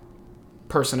that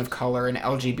person of color and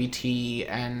LGBT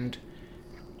and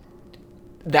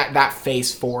that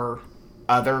face for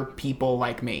other people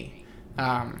like me.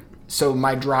 So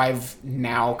my drive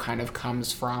now kind of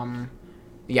comes from,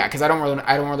 because I don't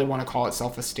really want to call it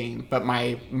self-esteem, but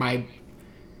my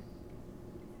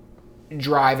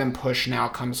drive and push now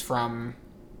comes from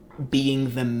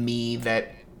being the me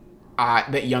that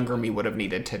younger me would have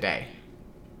needed today.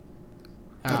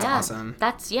 That's awesome.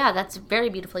 That's very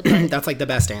beautifully put. That's like the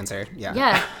best answer. Yeah.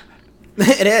 Yeah.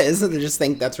 It is. I just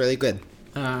think that's really good.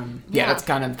 That's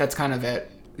kind of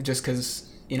it. Just because,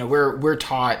 we're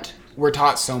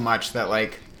taught so much that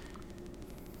like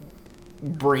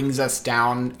brings us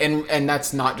down, and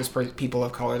that's not just for people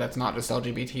of color. That's not just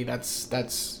LGBT.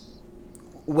 That's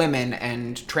women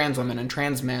and trans women and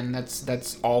trans men.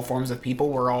 That's all forms of people.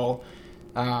 We're all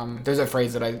there's a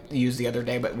phrase that I used the other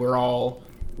day, but we're all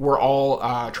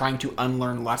trying to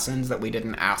unlearn lessons that we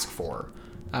didn't ask for.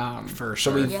 For sure.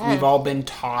 So we've all been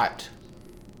taught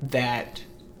that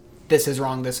this is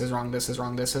wrong, this is wrong, this is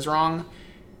wrong, this is wrong,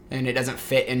 and it doesn't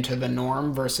fit into the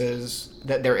norm, versus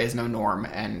that there is no norm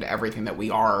and everything that we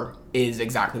are is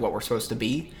exactly what we're supposed to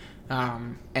be.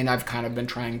 And I've kind of been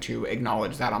trying to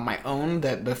acknowledge that on my own,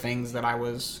 that the things that I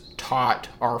was taught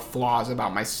are flaws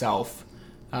about myself,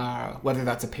 whether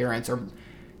that's appearance or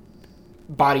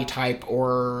body type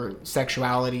or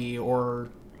sexuality, or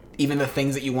even the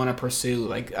things that you want to pursue,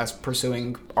 like us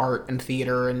pursuing art and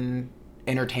theater and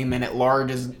entertainment at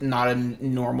large is not a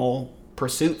normal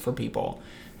pursuit for people.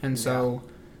 And so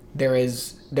there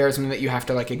is something that you have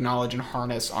to like acknowledge and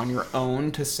harness on your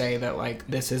own to say that like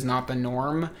this is not the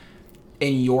norm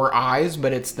in your eyes,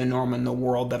 but it's the norm in the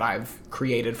world that I've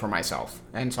created for myself.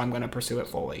 And so I'm going to pursue it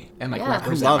fully and like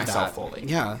represent myself fully.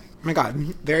 Yeah. Oh my God.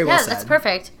 Very well said. Yeah, that's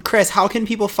perfect. Chris, how can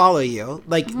people follow you?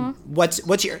 Like, what's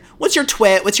your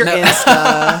Twit? What's your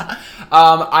Insta?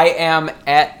 I am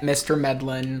at Mr.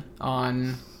 Medlin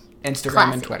on Instagram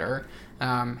Classy. and Twitter,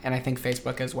 and I think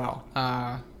Facebook as well.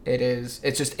 It's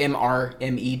just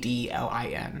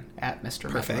MRMEDLIN at Mr.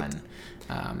 Perfect. Medlin.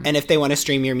 And if they want to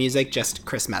stream your music, just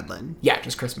Chris Medlin. Yeah,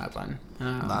 just Chris Medlin.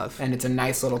 Love. And it's a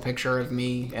nice little picture of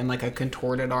me in like a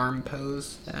contorted arm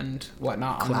pose and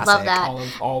whatnot. Classic. Love that.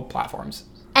 All platforms.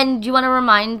 And do you want to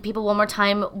remind people one more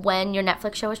time when your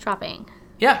Netflix show is dropping?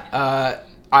 Yeah.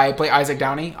 I play Isaac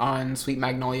Downey on Sweet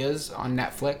Magnolias on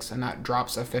Netflix, and that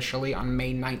drops officially on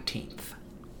May 19th.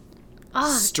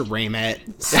 Oh, Stream it.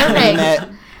 Stream it.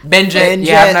 Binge it.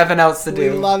 You have nothing else to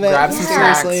do. We love it. Grab some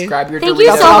snacks. Seriously. Grab your thank Doritos. you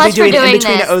That's so what I'll be much for doing in doing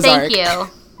between this. Ozark. Thank you.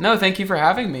 No, thank you for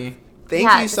having me.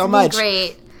 Thank you so this has much. been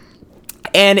great.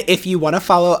 And if you want to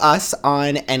follow us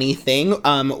on anything,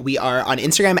 we are on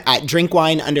Instagram at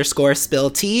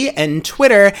drinkwine_spilltea and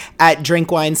Twitter at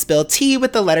drinkwinespilltea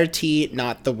with the letter T,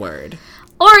 not the word.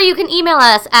 Or you can email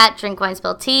us at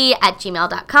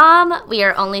drinkwinespilltea@gmail.com. We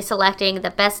are only selecting the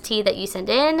best tea that you send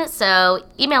in, so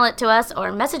email it to us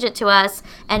or message it to us,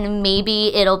 and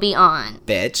maybe it'll be on.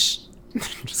 Bitch.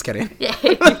 Just kidding.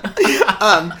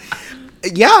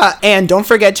 Yeah, and don't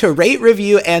forget to rate,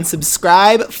 review, and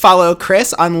subscribe. Follow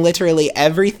Chris on literally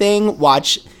everything.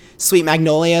 Watch Sweet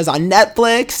Magnolias on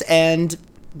Netflix, and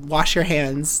wash your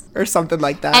hands or something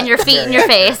like that. And your feet and your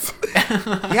face.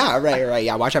 Yeah, right.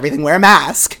 Yeah, watch everything. Wear a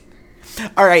mask.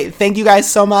 All right, thank you guys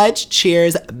so much.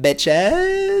 Cheers,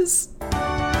 bitches.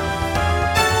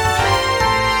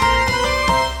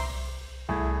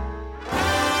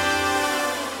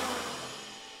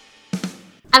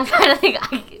 I'm trying to think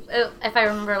if I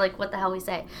remember, like, what the hell we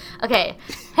say. Okay.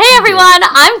 Hey, everyone.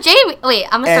 I'm Jamie. Wait,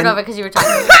 I'm going to start over because you were talking.